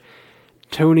 where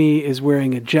Tony is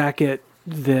wearing a jacket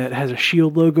that has a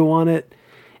SHIELD logo on it,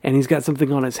 and he's got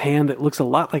something on his hand that looks a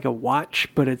lot like a watch,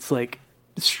 but it's like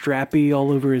strappy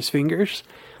all over his fingers.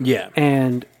 Yeah.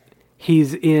 And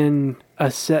he's in a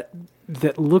set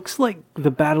that looks like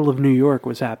the Battle of New York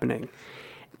was happening.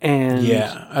 And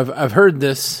yeah, I've heard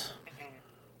this.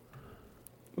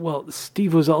 Well,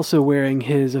 Steve was also wearing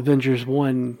his Avengers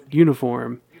 1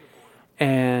 uniform,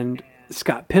 and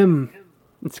Scott Lang,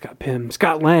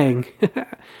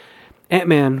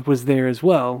 Ant-Man was there as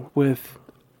well with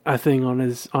a thing on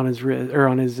his wrist, or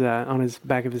on his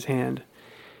back of his hand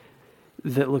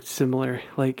that looked similar.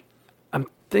 Like, I'm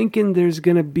thinking there's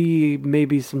gonna be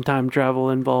maybe some time travel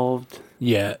involved.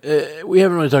 Yeah, we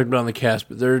haven't really talked about it on the cast,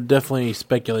 but there's definitely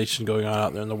speculation going on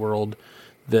out there in the world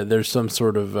that there's some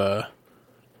sort of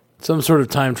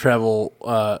time travel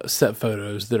set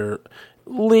photos that are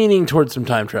leaning towards some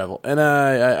time travel. And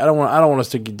I don't want us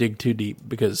to dig too deep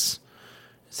because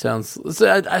it sounds.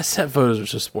 Set photos are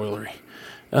so spoilery.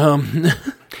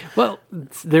 Well,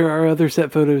 there are other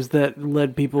set photos that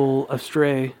led people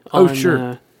astray.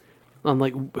 Sure. On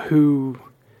like who?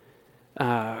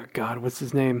 God, what's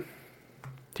his name?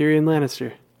 Tyrion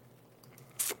Lannister.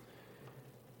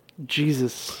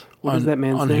 Jesus, what is that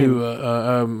man's name? Who?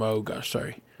 Oh gosh,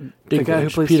 sorry. The guy who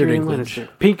plays Peter Tyrion Dinklage.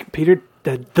 Lannister. Peter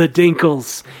the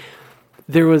Dinkles.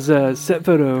 There was a set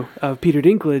photo of Peter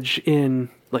Dinklage in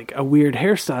like a weird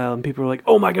hairstyle, and people were like,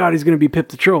 "Oh my god, he's going to be Pip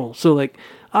the Troll." So like,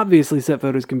 obviously, set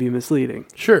photos can be misleading.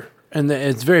 Sure, and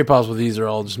it's very possible these are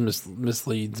all just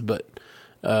misleads, but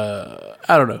I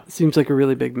don't know. Seems like a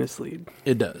really big mislead.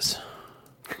 It does.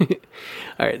 All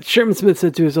right, Sherman Smith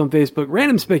said to us on Facebook,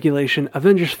 random speculation,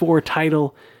 Avengers 4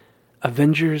 title,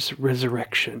 Avengers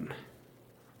Resurrection.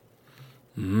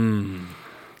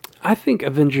 I think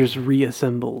Avengers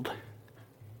Reassembled.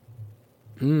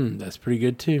 That's pretty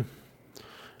good too.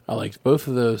 I liked both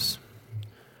of those.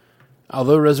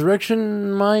 Although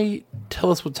Resurrection might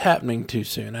tell us what's happening too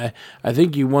soon. I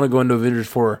think you want to go into Avengers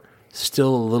 4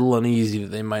 still a little uneasy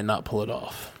that they might not pull it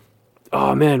off.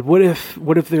 Oh man, what if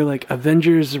they're like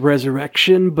Avengers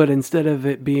Resurrection, but instead of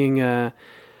it being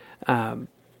ECTION,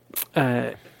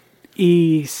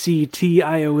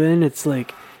 it's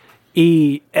like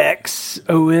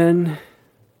EXON.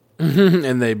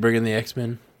 And they bring in the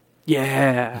X-Men.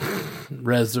 Yeah.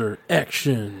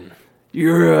 Resurrection.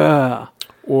 Yeah.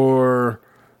 Or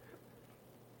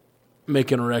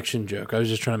make an erection joke. I was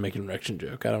just trying to make an erection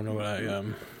joke. I don't know what I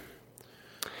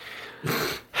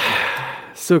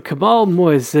So Kamal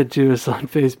Moyes said to us on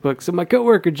Facebook, so my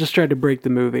coworker just tried to break the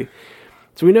movie.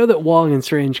 So we know that Wong and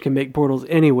Strange can make portals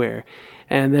anywhere,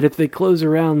 and that if they close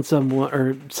around someone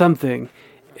or something,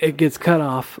 it gets cut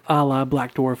off, a la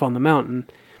Black Dwarf on the mountain.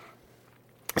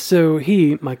 So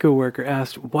he, my coworker,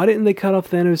 asked, why didn't they cut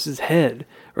off Thanos' head,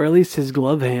 or at least his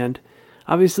glove hand?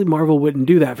 Obviously Marvel wouldn't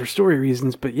do that for story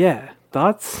reasons, but yeah,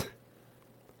 thoughts?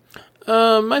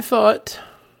 My thought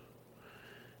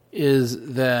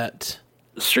is that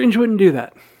Strange wouldn't do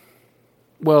that.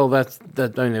 Well, that.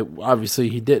 I mean, obviously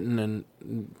he didn't, and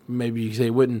maybe you say he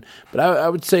wouldn't. But I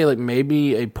would say like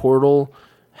maybe a portal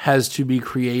has to be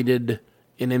created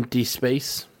in empty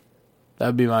space. That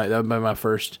would be my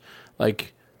first.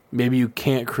 Like maybe you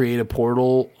can't create a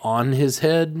portal on his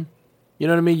head. You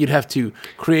know what I mean? You'd have to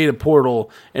create a portal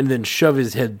and then shove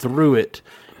his head through it.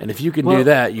 And if you can do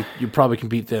that, you probably can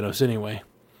beat Thanos anyway.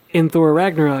 In Thor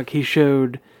Ragnarok, he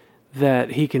showed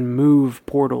that he can move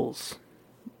portals.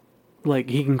 Like,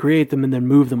 he can create them and then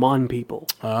move them on people.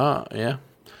 Ah, yeah.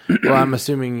 Well, I'm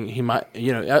assuming he might,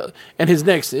 and his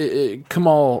next,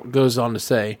 Kamal goes on to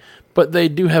say, but they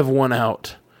do have one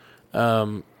out.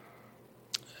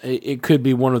 It could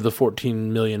be one of the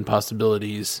 14 million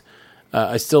possibilities.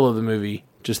 I still love the movie,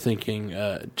 just thinking,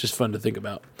 just fun to think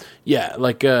about. Yeah,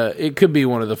 like, it could be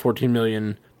one of the 14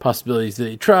 million possibilities that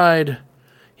he tried.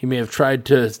 He may have tried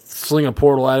to sling a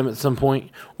portal at him at some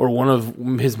point, or one of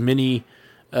his many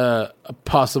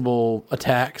possible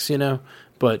attacks,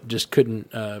 but just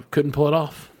couldn't pull it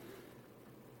off.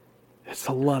 It's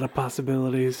a lot of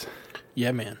possibilities.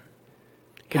 Yeah, man.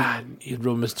 God. He's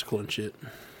real mystical and shit.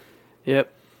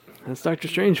 Yep. That's Doctor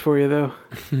Strange for you, though.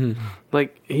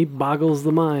 Like, he boggles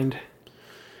the mind.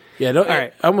 Yeah,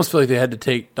 I almost feel like they had to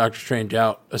take Doctor Strange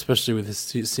out, especially with his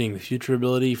seeing the future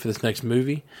ability for this next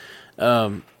movie.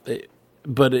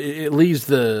 but it leaves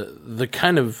the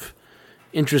kind of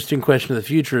interesting question of the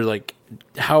future, like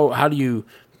how do you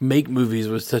make movies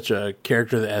with such a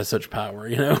character that has such power,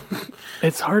 you know?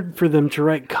 It's hard for them to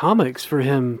write comics for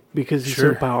him because he's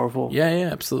so powerful. Yeah,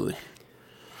 absolutely.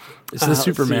 It's the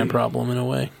Superman problem in a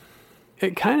way.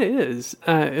 It kind of is.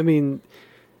 I mean,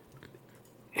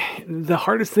 the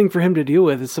hardest thing for him to deal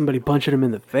with is somebody punching him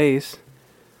in the face.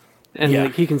 And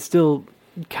like he can still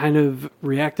kind of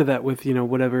react to that with,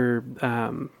 whatever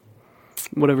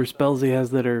spells he has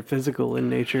that are physical in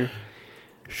nature.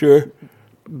 Sure.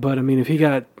 But I mean, if he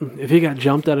got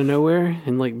jumped out of nowhere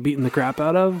and like beaten the crap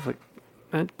out of, like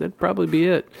that'd probably be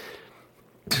it.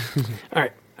 All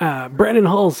right. Brandon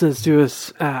Hall says to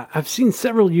us, I've seen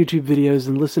several YouTube videos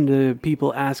and listened to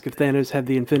people ask if Thanos had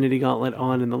the Infinity Gauntlet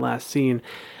on in the last scene.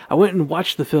 I went and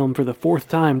watched the film for the 4th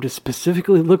time to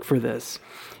specifically look for this.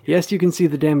 Yes, you can see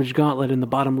the damaged gauntlet in the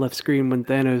bottom left screen when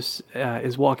Thanos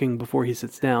is walking before he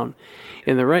sits down.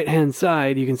 In the right-hand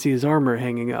side, you can see his armor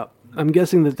hanging up. I'm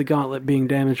guessing that the gauntlet being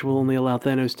damaged will only allow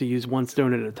Thanos to use one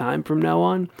stone at a time from now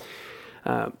on.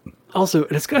 Also, a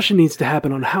discussion needs to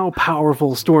happen on how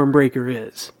powerful Stormbreaker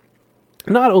is.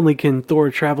 Not only can Thor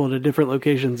travel to different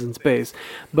locations in space,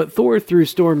 but Thor threw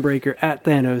Stormbreaker at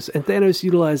Thanos, and Thanos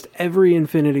utilized every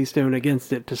Infinity Stone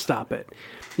against it to stop it.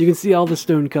 You can see all the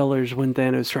stone colors when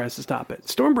Thanos tries to stop it.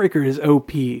 Stormbreaker is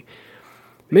OP.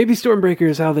 Maybe Stormbreaker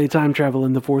is how they time travel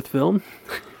in the 4th film.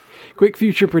 Quick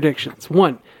future predictions.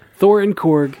 1. Thor and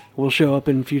Korg will show up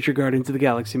in future Guardians of the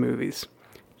Galaxy movies.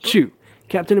 2.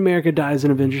 Captain America dies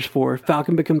in Avengers 4,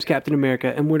 Falcon becomes Captain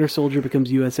America, and Winter Soldier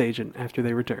becomes U.S. Agent after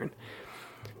they return.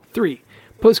 3.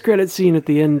 Post-credit scene at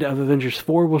the end of Avengers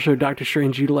 4 will show Doctor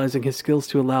Strange utilizing his skills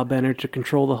to allow Banner to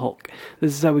control the Hulk.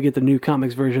 This is how we get the new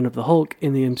comics version of the Hulk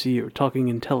in the MCU, talking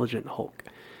intelligent Hulk.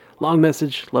 Long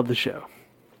message, love the show.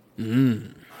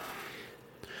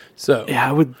 So, yeah,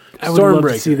 I would love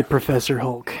to see the Professor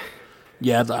Hulk.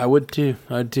 Yeah, I would too.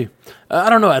 I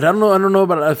don't know. I don't know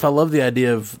about if I love the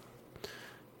idea of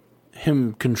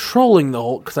him controlling the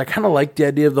Hulk, because I kind of like the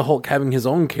idea of the Hulk having his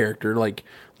own character, like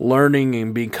learning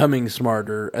and becoming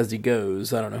smarter as he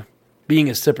goes. I don't know. Being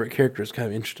a separate character is kind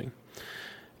of interesting.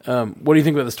 What do you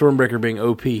think about the Stormbreaker being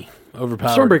OP,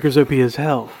 overpowered? Stormbreaker's OP as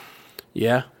hell.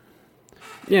 Yeah?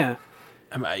 Yeah.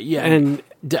 Yeah. And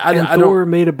Thor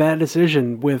made a bad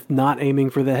decision with not aiming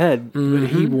for the head, but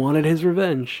he wanted his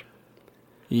revenge.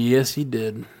 Yes, he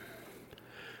did.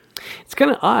 It's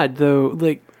kind of odd, though.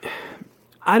 Like,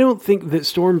 I don't think that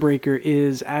Stormbreaker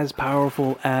is as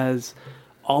powerful as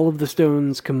all of the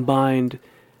stones combined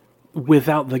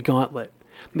without the gauntlet.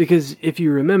 Because if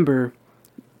you remember,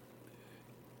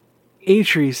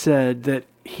 Atri said that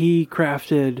he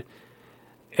crafted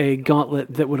a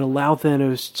gauntlet that would allow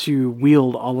Thanos to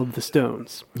wield all of the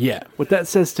stones. Yeah. What that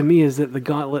says to me is that the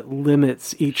gauntlet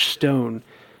limits each stone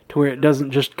to where it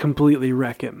doesn't just completely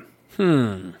wreck him.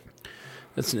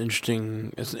 It's an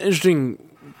interesting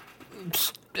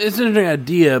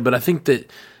idea, but I think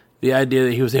that the idea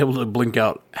that he was able to blink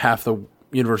out half the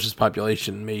universe's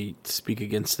population may speak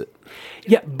against it.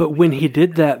 Yeah, but when he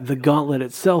did that, the gauntlet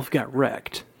itself got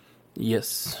wrecked.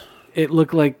 Yes. It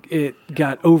looked like it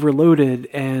got overloaded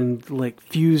and like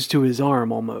fused to his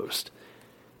arm almost.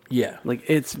 Yeah. Like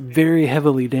it's very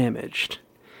heavily damaged.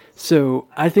 So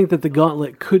I think that the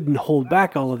gauntlet couldn't hold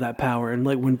back all of that power. And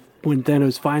like when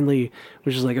Thanos finally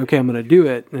was just like, okay, I'm going to do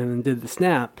it, and then did the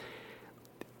snap,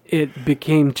 it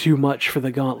became too much for the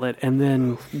gauntlet. And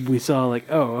then we saw like,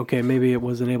 oh, okay, maybe it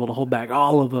wasn't able to hold back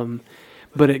all of them,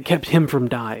 but it kept him from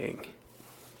dying.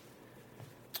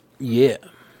 Yeah.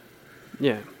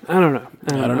 Yeah. I don't know.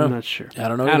 I'm not sure. I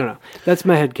don't know. That's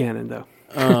my headcanon, though.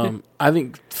 I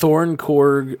think Thor and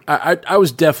Korg. I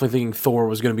was definitely thinking Thor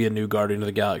was going to be a new Guardian of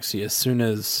the Galaxy. As soon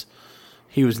as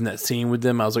he was in that scene with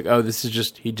them, I was like, oh,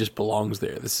 he just belongs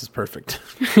there. This is perfect.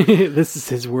 This is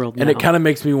his world now. And it kind of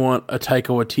makes me want a Taika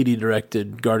Waititi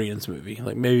directed Guardians movie,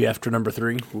 like maybe after number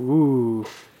 3. Ooh.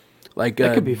 Like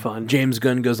that could be fun. James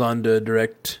Gunn goes on to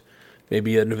direct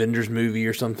maybe an Avengers movie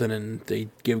or something, and they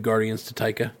give Guardians to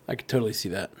Taika. I could totally see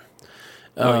that.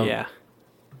 Oh, yeah.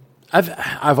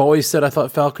 I've always said I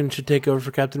thought Falcon should take over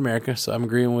for Captain America, so I'm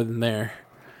agreeing with him there.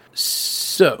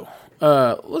 So,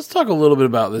 let's talk a little bit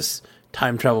about this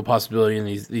time travel possibility in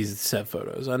these set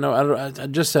photos. I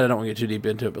just said I don't want to get too deep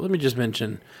into it, but let me just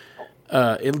mention,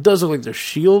 it does look like they're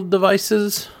shield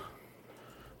devices,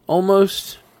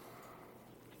 almost.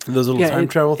 Those little time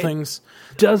travel things.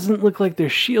 Doesn't look like they're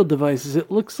shield devices. It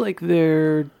looks like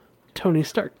they're Tony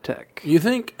Stark tech. You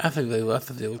think? I think they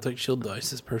looked like shield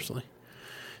devices, personally.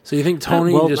 So you think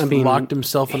Tony locked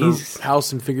himself in a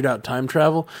house and figured out time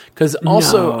travel? Because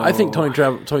also, I think Tony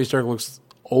Stark looks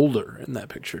older in that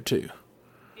picture too.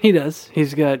 He does.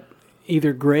 He's got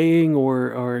either graying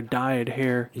or dyed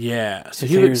hair. Yeah, so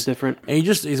his hair is different. And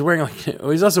he's wearing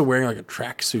he's also wearing like a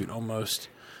tracksuit almost.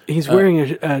 He's wearing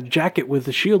a jacket with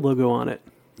the Shield logo on it.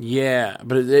 Yeah,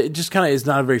 but it just kind of is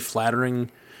not a very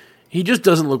flattering. He just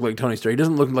doesn't look like Tony Stark. He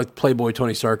doesn't look like Playboy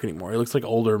Tony Stark anymore. He looks like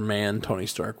older man Tony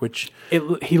Stark,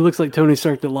 he looks like Tony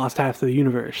Stark that lost half the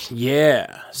universe.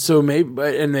 Yeah. So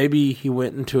maybe he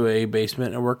went into a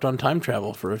basement and worked on time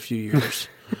travel for a few years.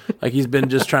 Like he's been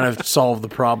just trying to solve the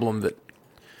problem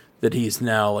that he's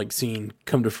now like seen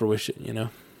come to fruition, you know?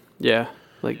 Yeah.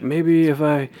 Like maybe if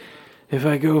I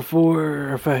go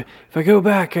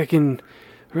back, I can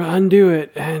undo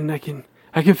it and I can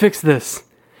fix this.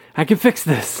 I can fix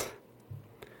this.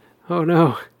 Oh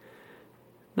no.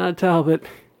 Not Talbot.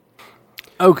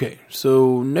 Okay,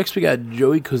 so next we got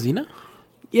Joey Cozina.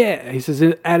 Yeah, he says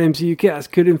at MCU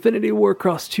Cast, could Infinity War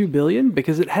cross 2 billion?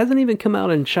 Because it hasn't even come out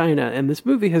in China, and this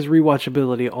movie has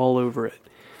rewatchability all over it.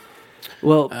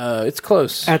 Well, it's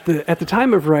close. At the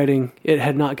time of writing, it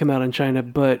had not come out in China,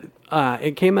 but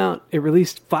it came out. It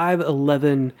released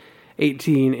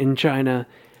 5/11/18 in China,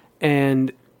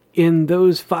 and in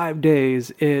those 5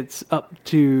 days, it's up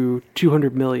to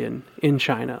 200 million in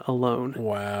China alone.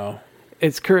 Wow.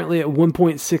 It's currently at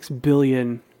 1.6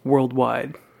 billion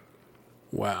worldwide.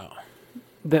 Wow.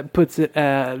 That puts it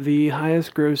at the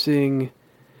highest grossing,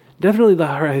 definitely the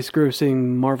highest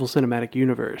grossing Marvel Cinematic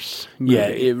Universe movie. Yeah,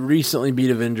 it recently beat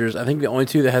Avengers. I think the only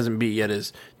two that hasn't beat yet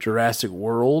is Jurassic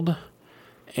World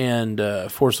and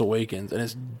Force Awakens, and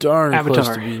it's darn Avatar.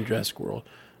 close to beating Jurassic World.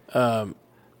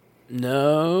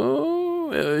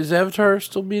 No, is Avatar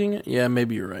still beating it? Yeah,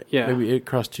 maybe you're right. Yeah, maybe it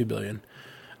crossed 2 billion.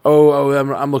 Oh,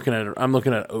 I'm looking at it. I'm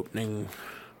looking at opening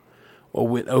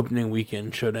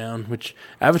weekend showdown, which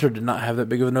Avatar did not have that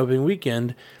big of an opening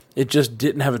weekend. It just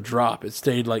didn't have a drop. It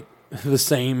stayed like the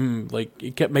same. Like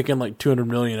it kept making like 200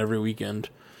 million every weekend.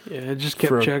 Yeah, it just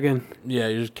kept chugging. Yeah,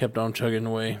 it just kept on chugging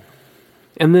away.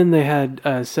 And then they had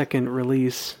a second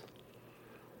release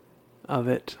of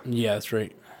it. Yeah, that's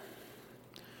right.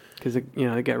 Because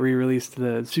it got re-released,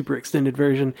 the super extended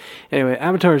version. Anyway,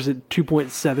 Avatar's at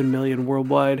 2.7 million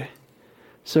worldwide.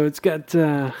 So it's got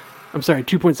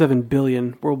 2.7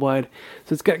 billion worldwide.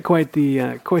 So it's got quite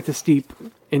the steep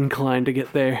incline to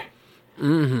get there.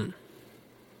 Mm-hmm.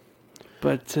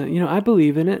 But I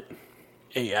believe in it.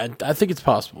 Yeah, I think it's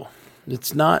possible.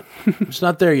 It's not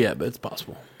there yet, but it's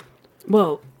possible.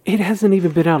 Well, it hasn't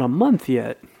even been out a month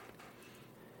yet.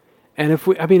 And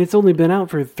it's only been out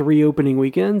for 3 opening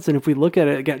weekends, and if we look at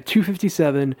it, it got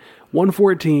 257,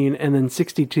 114, and then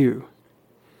 62.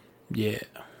 Yeah.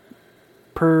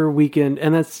 Per weekend,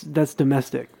 and that's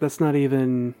domestic. That's not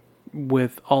even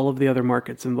with all of the other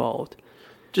markets involved.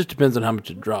 Just depends on how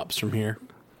much it drops from here.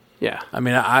 Yeah. I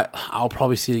mean, I'll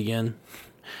probably see it again.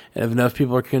 And if enough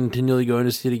people are continually going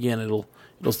to see it again, it'll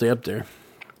stay up there.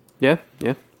 Yeah.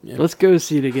 Let's go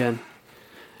see it again.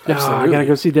 Absolutely. I gotta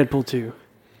go see Deadpool 2.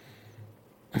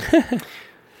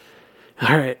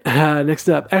 All right, next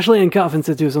up, Ashley Ann Coffin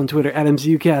said to us on Twitter, at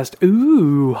MCUcast,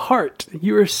 ooh, Heart,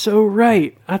 you are so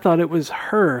right. I thought it was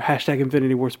her, hashtag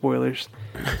Infinity War spoilers.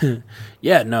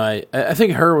 Yeah, no, I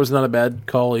think her was not a bad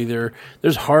call either.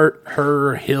 There's Heart,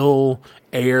 her, Hill,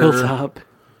 Air. Hilltop,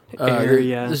 Air,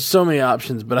 yeah. There's so many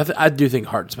options, but I do think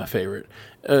Heart's my favorite.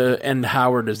 And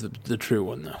Howard is the true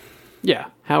one, though. Yeah,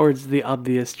 Howard's the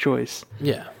obvious choice.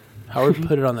 Yeah, Howard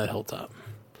put it on that hilltop.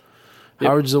 Yep.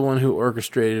 Howard's the one who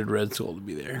orchestrated Red Skull to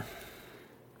be there.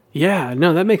 Yeah,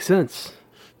 no, that makes sense.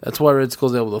 That's why Red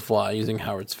Skull's able to fly, using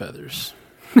Howard's feathers.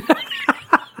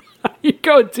 You're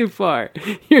going too far.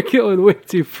 You're going way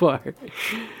too far.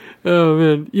 Oh,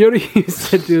 man. Yodi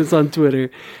said to us on Twitter,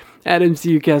 at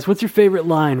MCUcast, what's your favorite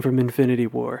line from Infinity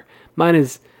War? Mine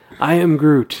is, I am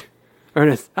Groot.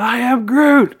 Ernest, I am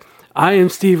Groot. I am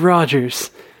Steve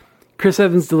Rogers. Chris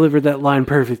Evans delivered that line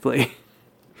perfectly.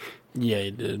 Yeah,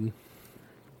 he did.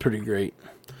 Pretty great.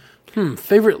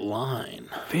 Favorite line.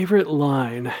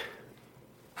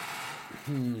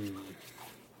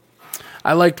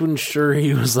 I liked when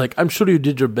Shuri was like, I'm sure you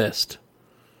did your best.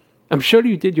 I'm sure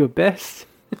you did your best.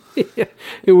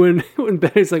 It wouldn't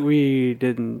better. It's like we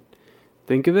didn't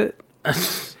think of it. I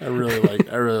really liked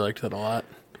that a lot.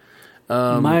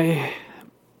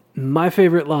 My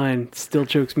favorite line still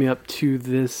chokes me up to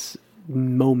this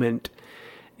moment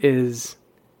is,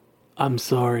 I'm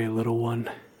sorry, little one.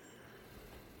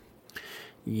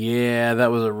 Yeah, that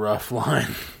was a rough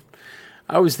line.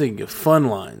 I was thinking of fun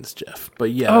lines, Jeff. But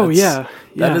yeah.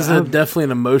 That is definitely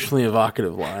an emotionally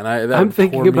evocative line. I'm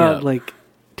thinking about like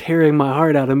tearing my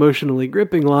heart out, emotionally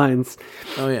gripping lines.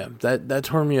 Oh yeah, that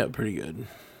tore me up pretty good.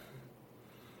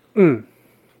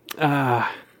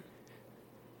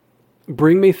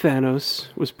 Bring Me Thanos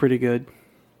was pretty good.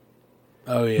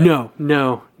 Oh, yeah.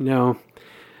 No.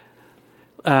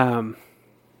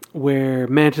 Where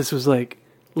Mantis was like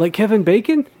Kevin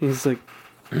Bacon? He's like,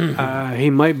 he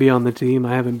might be on the team.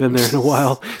 I haven't been there in a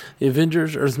while. The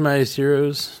Avengers, Earth's Mightiest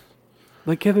Heroes.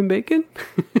 Like Kevin Bacon?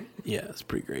 Yeah, it's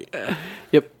pretty great.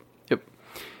 Yep.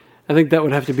 I think that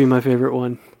would have to be my favorite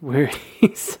one, where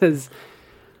he says,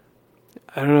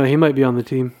 I don't know, he might be on the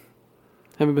team.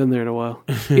 Haven't been there in a while.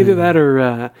 Either that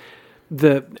or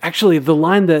the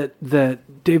line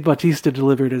that Dave Bautista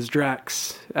delivered as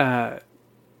Drax,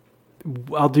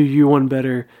 I'll do you one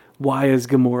better. Why is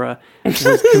Gamora?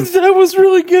 That was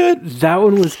really good. That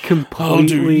one was completely... I'll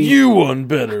do you one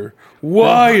better.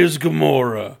 Why is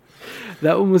Gamora?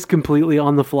 That one was completely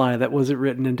on the fly. That wasn't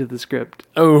written into the script.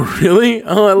 Oh, really?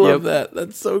 Oh, I love that.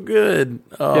 That's so good.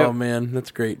 Oh, man.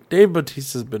 That's great. Dave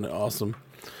Bautista's been awesome.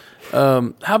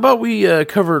 How about we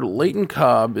cover Leighton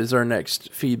Cobb is our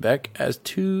next feedback as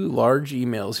 2 large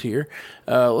emails here.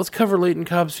 Let's cover Leighton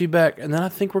Cobb's feedback, and then I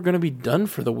think we're going to be done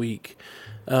for the week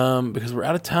because we're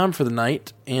out of town for the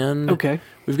night. And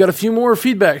we've got a few more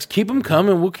feedbacks. Keep them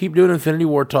coming. We'll keep doing Infinity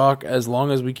War talk as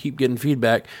long as we keep getting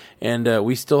feedback. And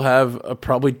we still have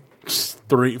probably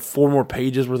 3-4 more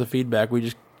pages worth of feedback. We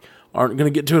just aren't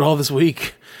going to get to it all this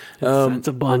week. It's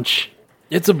a bunch.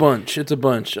 It's a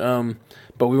bunch.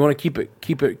 But we want to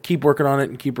keep working on it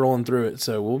and keep rolling through it.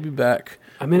 So we'll be back.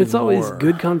 I mean, it's always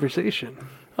good conversation.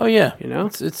 Oh yeah, you know,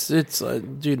 it's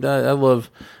dude. I love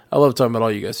talking about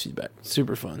all you guys' feedback.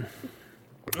 Super fun.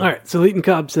 All right. So Leighton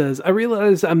Cobb says, I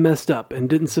realized I messed up and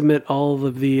didn't submit all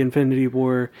of the Infinity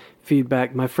War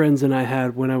feedback my friends and I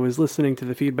had when I was listening to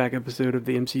the feedback episode of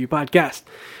the MCU podcast.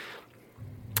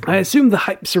 I assume the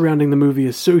hype surrounding the movie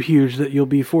is so huge that you'll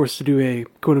be forced to do a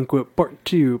quote-unquote part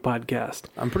 2 podcast.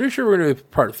 I'm pretty sure we're going to do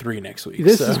part 3 next week.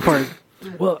 This is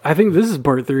I think this is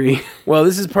part 3. Well,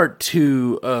 this is part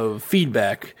 2 of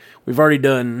feedback. We've already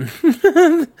done...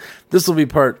 This will be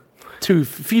part 2,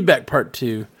 feedback part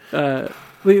 2.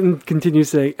 Leighton continues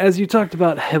saying, as you talked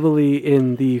about heavily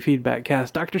in the feedback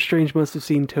cast, Doctor Strange must have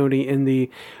seen Tony in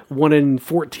the 1 in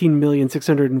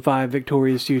 14,605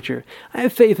 victorious future. I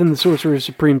have faith in the Sorcerer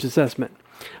Supreme's assessment.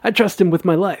 I trust him with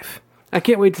my life. I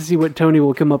can't wait to see what Tony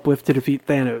will come up with to defeat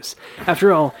Thanos.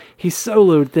 After all, he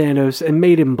soloed Thanos and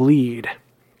made him bleed.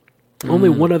 Only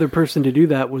one other person to do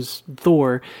that was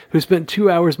Thor, who spent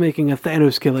 2 hours making a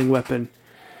Thanos-killing weapon.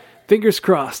 Fingers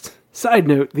crossed. Side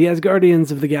note, the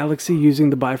Asgardians of the Galaxy using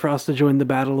the Bifrost to join the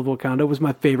Battle of Wakanda was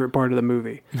my favorite part of the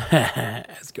movie.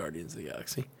 Asgardians of the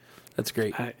Galaxy. That's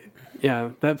great.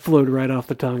 Yeah, that flowed right off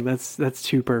the tongue. That's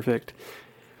too perfect.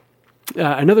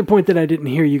 Another point that I didn't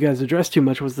hear you guys address too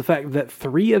much was the fact that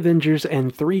 3 Avengers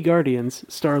and 3 Guardians,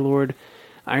 Star-Lord,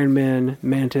 Iron Man,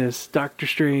 Mantis, Doctor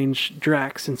Strange,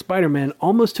 Drax, and Spider-Man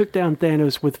almost took down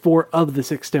Thanos with 4 of the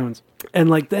 6 stones. And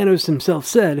like Thanos himself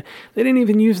said, they didn't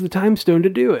even use the Time Stone to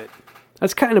do it.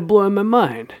 That's kind of blowing my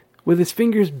mind. With his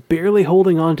fingers barely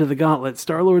holding onto the gauntlet,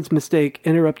 Star-Lord's mistake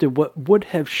interrupted what would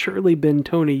have surely been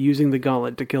Tony using the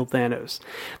gauntlet to kill Thanos.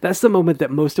 That's the moment that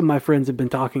most of my friends have been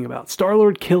talking about.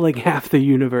 Star-Lord killing half the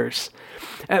universe.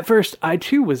 At first, I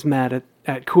too was mad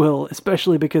at Quill,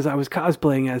 especially because I was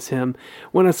cosplaying as him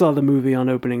when I saw the movie on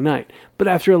opening night. But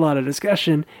after a lot of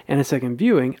discussion and a second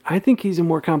viewing, I think he's a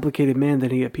more complicated man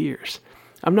than he appears.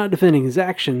 I'm not defending his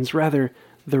actions, rather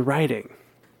the writing.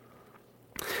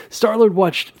 Star-Lord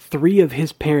watched 3 of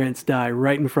his parents die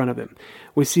right in front of him.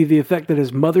 We see the effect that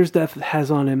his mother's death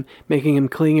has on him, making him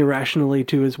cling irrationally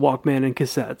to his Walkman and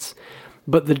cassettes.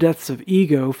 But the deaths of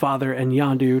Ego, father, and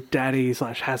Yondu,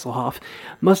 daddy/Hasselhoff,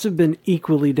 must have been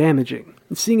equally damaging.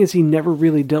 Seeing as he never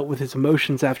really dealt with his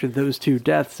emotions after those 2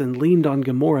 deaths and leaned on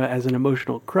Gamora as an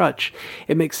emotional crutch,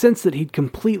 it makes sense that he'd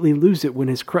completely lose it when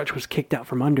his crutch was kicked out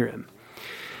from under him.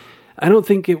 I don't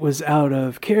think it was out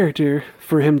of character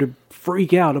for him to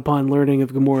freak out upon learning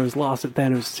of Gamora's loss at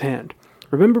Thanos' hand.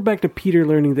 Remember back to Peter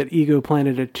learning that Ego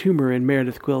planted a tumor in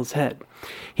Meredith Quill's head.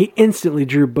 He instantly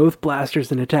drew both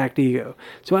blasters and attacked Ego,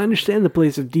 so I understand the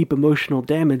place of deep emotional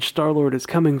damage Star-Lord is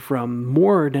coming from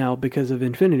more now because of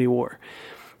Infinity War.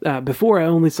 Before, I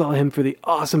only saw him for the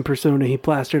awesome persona he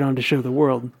plastered on to show the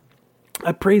world.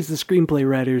 I praise the screenplay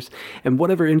writers and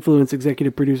whatever influence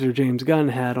executive producer James Gunn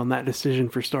had on that decision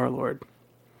for Star-Lord.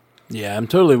 Yeah, I'm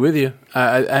totally with you.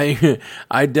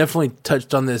 I definitely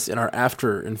touched on this in our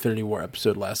After Infinity War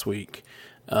episode last week,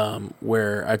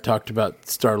 where I talked about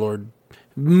Star-Lord,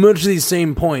 much of these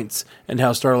same points, and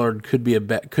how Star-Lord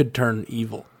could turn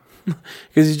evil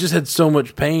because he just had so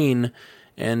much pain.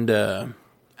 And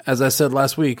as I said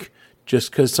last week, just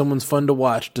because someone's fun to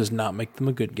watch does not make them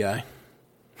a good guy.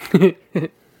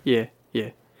 Yeah, yeah.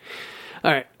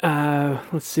 All right,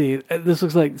 let's see. This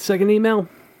looks like the second email.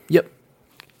 Yep.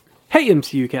 Hey,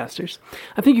 MCU casters.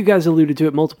 I think you guys alluded to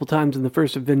it multiple times in the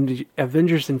first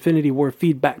Avengers Infinity War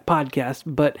feedback podcast,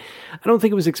 but I don't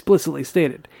think it was explicitly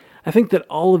stated. I think that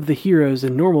all of the heroes,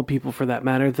 and normal people for that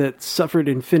matter, that suffered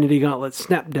Infinity Gauntlet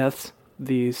snap deaths,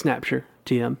 the Snapshire,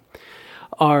 TM,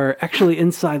 are actually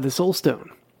inside the Soul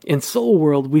Stone. In Soul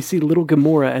World, we see little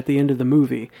Gamora at the end of the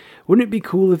movie. Wouldn't it be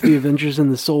cool if the Avengers in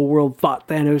the Soul World fought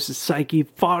Thanos' psyche,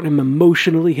 fought him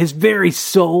emotionally, his very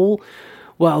soul,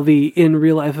 while the in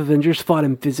real life Avengers fought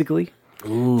him physically?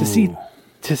 Ooh.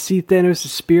 To see Thanos'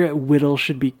 spirit whittle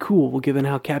should be cool, given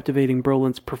how captivating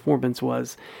Brolin's performance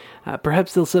was.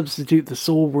 Perhaps they'll substitute the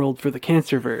Soul World for the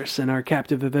Cancerverse, and our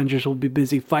captive Avengers will be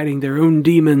busy fighting their own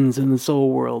demons in the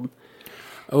Soul World.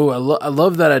 Oh, I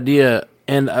love that idea,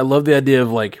 and I love the idea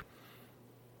of, like,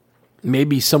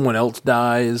 maybe someone else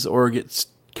dies or gets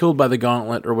killed by the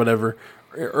Gauntlet or whatever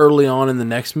early on in the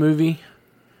next movie.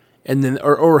 And then,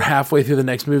 or halfway through the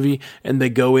next movie, and they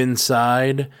go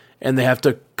inside, and they have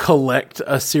to collect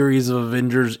a series of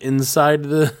Avengers inside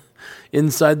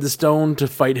the stone to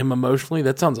fight him emotionally.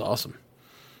 That sounds awesome.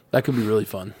 That could be really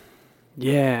fun.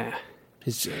 Yeah.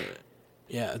 It's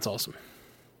awesome.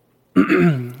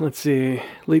 Let's see.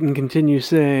 Leighton continues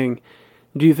saying,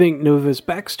 do you think Nova's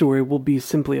backstory will be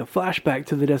simply a flashback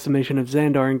to the decimation of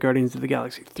Xandar in Guardians of the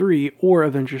Galaxy 3 or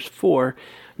Avengers 4?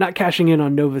 Not cashing in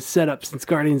on Nova's setup since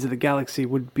Guardians of the Galaxy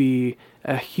would be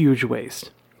a huge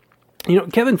waste. You know,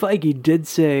 Kevin Feige did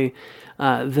say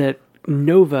that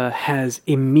Nova has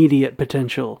immediate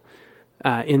potential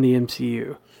in the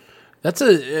MCU. That's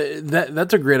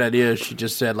a great idea. She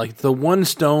just said, like, the one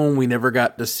stone we never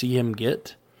got to see him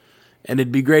get, and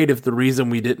it'd be great if the reason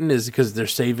we didn't is because they're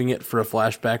saving it for a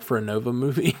flashback for a Nova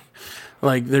movie.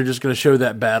 Like, they're just going to show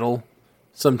that battle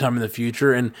sometime in the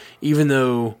future, and even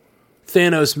though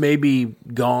Thanos may be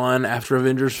gone after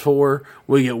Avengers 4,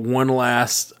 we get one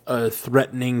last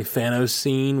threatening Thanos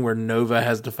scene where Nova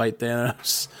has to fight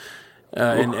Thanos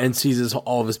and sees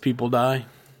all of his people die.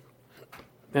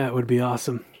 That would be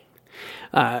awesome.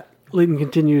 Leighton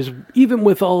continues, even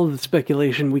with all of the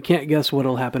speculation, we can't guess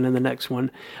what'll happen in the next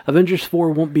one. Avengers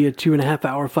 4 won't be a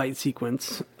 2.5-hour fight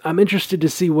sequence. I'm interested to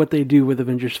see what they do with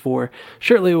Avengers 4.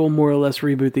 Surely it will more or less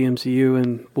reboot the MCU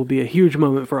and will be a huge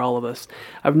moment for all of us.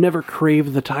 I've never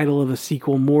craved the title of a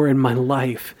sequel more in my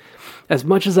life. As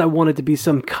much as I want it to be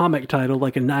some comic title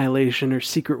like Annihilation or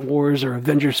Secret Wars or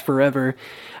Avengers Forever,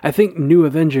 I think New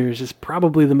Avengers is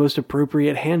probably the most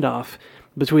appropriate handoff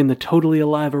between the totally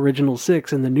alive original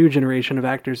 6 and the new generation of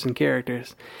actors and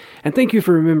characters. And thank you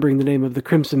for remembering the name of the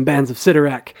Crimson Bands of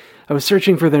Sidorak. I was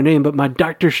searching for their name, but my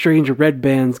Doctor Strange Red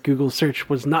Bands Google search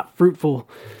was not fruitful.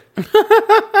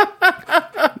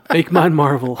 Make mine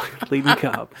Marvel. Leighton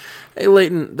Cobb. Hey,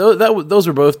 Leighton, those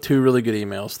are both two really good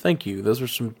emails. Thank you. Those were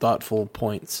some thoughtful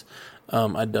points.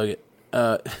 I dug it.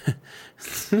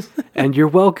 And you're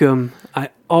welcome. I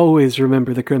always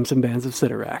remember the Crimson Bands of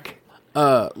Sidorak.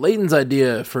 Leighton's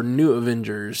idea for New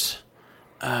Avengers,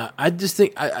 I just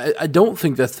think I don't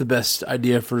think that's the best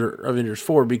idea for Avengers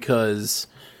 4, because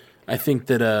I think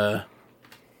that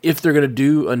if they're going to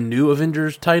do a new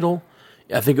Avengers title,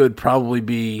 I think it would probably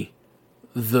be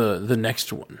the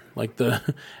next one, like the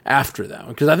after that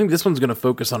one, because I think this one's going to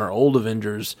focus on our old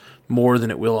Avengers more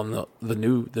than it will on the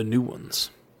new ones.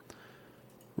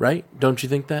 Right? Don't you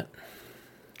think that?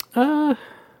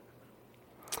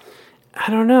 I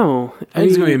don't know. I think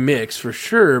it's going to be a mix for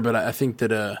sure, but I think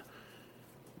that, I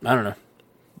don't know.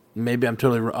 Maybe I'm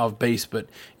totally off base, but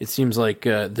it seems like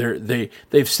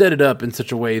they've set it up in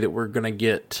such a way that we're going to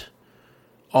get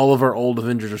all of our old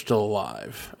Avengers are still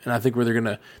alive, and I think they're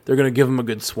going to give them a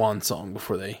good swan song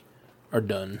before they are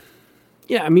done.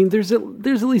 Yeah, I mean, there's at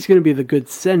least going to be the good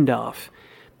send off,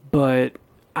 but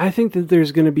I think that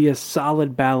there's going to be a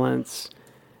solid balance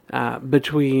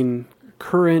between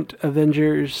current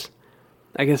Avengers,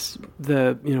 I guess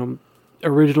the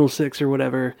original 6 or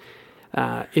whatever,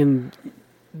 in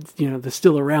the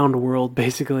still around world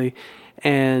basically,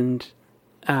 and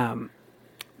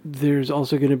there's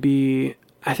also going to be,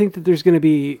 I think that there's going to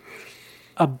be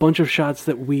a bunch of shots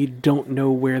that we don't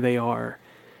know where they are,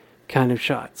 kind of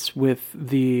shots with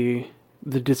the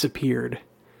disappeared.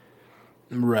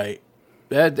 Right.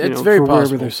 That's very possible.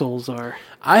 Wherever their souls are.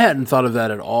 I hadn't thought of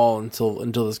that at all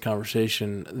until this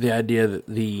conversation. The idea that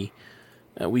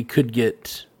we could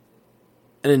get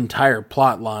an entire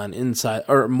plot line inside,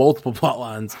 or multiple plot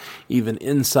lines even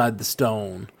inside the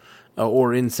stone,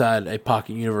 or inside a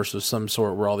pocket universe of some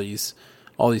sort where all these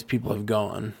people have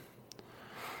gone.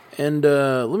 And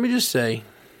let me just say,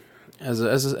 as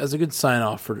a good sign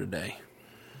off for today,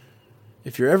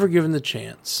 if you're ever given the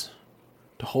chance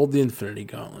to hold the Infinity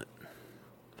Gauntlet,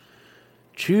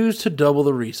 choose to double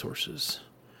the resources.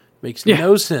 Makes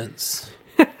no sense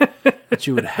that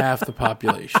you would half the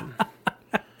population.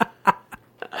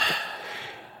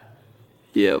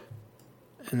 Yep.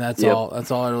 And that's all.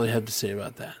 That's all I really have to say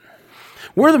about that.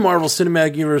 We're the Marvel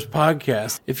Cinematic Universe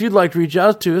podcast. If you'd like to reach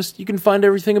out to us, you can find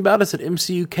everything about us at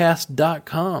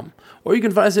mcucast.com. Or you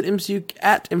can find us at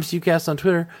MCUcast on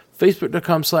Twitter,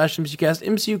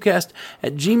 Facebook.com/MCUcast,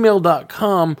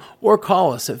 MCUcast@gmail.com, or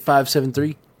call us at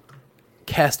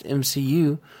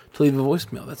 573-CAST-MCU to leave a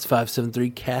voicemail. That's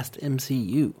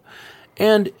 573-CAST-MCU.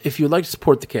 And if you'd like to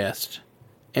support the cast,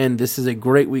 and this is a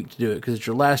great week to do it because it's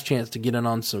your last chance to get in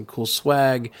on some cool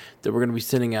swag that we're going to be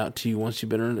sending out to you once you've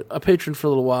been a patron for a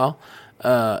little while.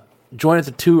 Join at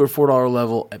the $2 or $4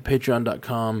 level at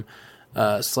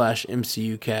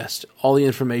patreon.com/MCUcast. All the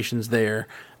information's there.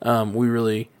 We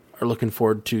really are looking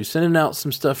forward to sending out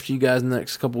some stuff to you guys in the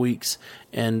next couple weeks.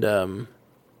 And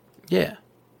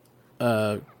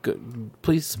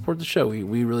please support the show.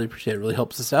 We really appreciate it. It really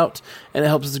helps us out, and it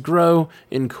helps us grow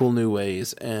in cool new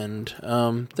ways. And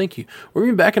thank you. We're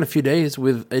going to be back in a few days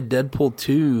with a Deadpool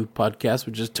 2 podcast,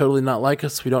 which is totally not like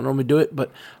us. We don't normally do it,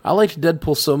 but I liked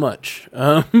Deadpool so much.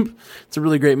 It's a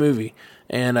really great movie,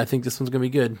 and I think this one's going to be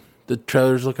good. The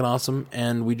trailer's looking awesome,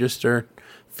 and we just are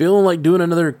feeling like doing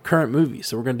another current movie,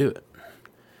 so we're going to do it.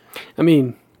 I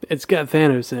mean, it's got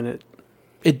Thanos in it.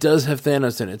 It does have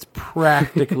Thanos in it. It's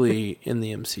practically in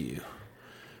the MCU.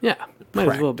 Yeah, might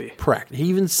as well be. He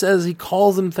even says he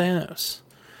calls him Thanos.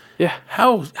 Yeah.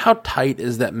 How tight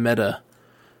is that meta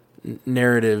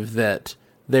narrative that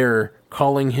they're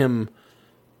calling him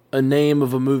a name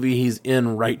of a movie he's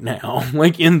in right now,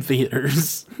 like in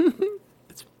theaters?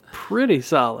 It's pretty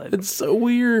solid. It's so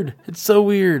weird.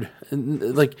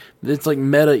 And, like, it's like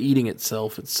meta eating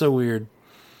itself. It's so weird.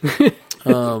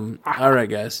 All right,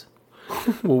 guys.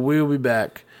 Well, we'll be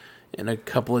back in a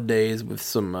couple of days with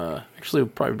some. Actually,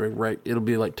 we'll probably bring it'll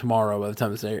be like tomorrow by the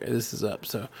time this is up.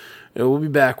 So we'll be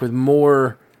back with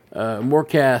more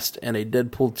cast and a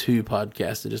Deadpool 2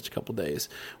 podcast in just a couple of days.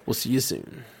 We'll see you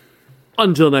soon.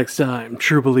 Until next time,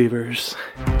 true believers.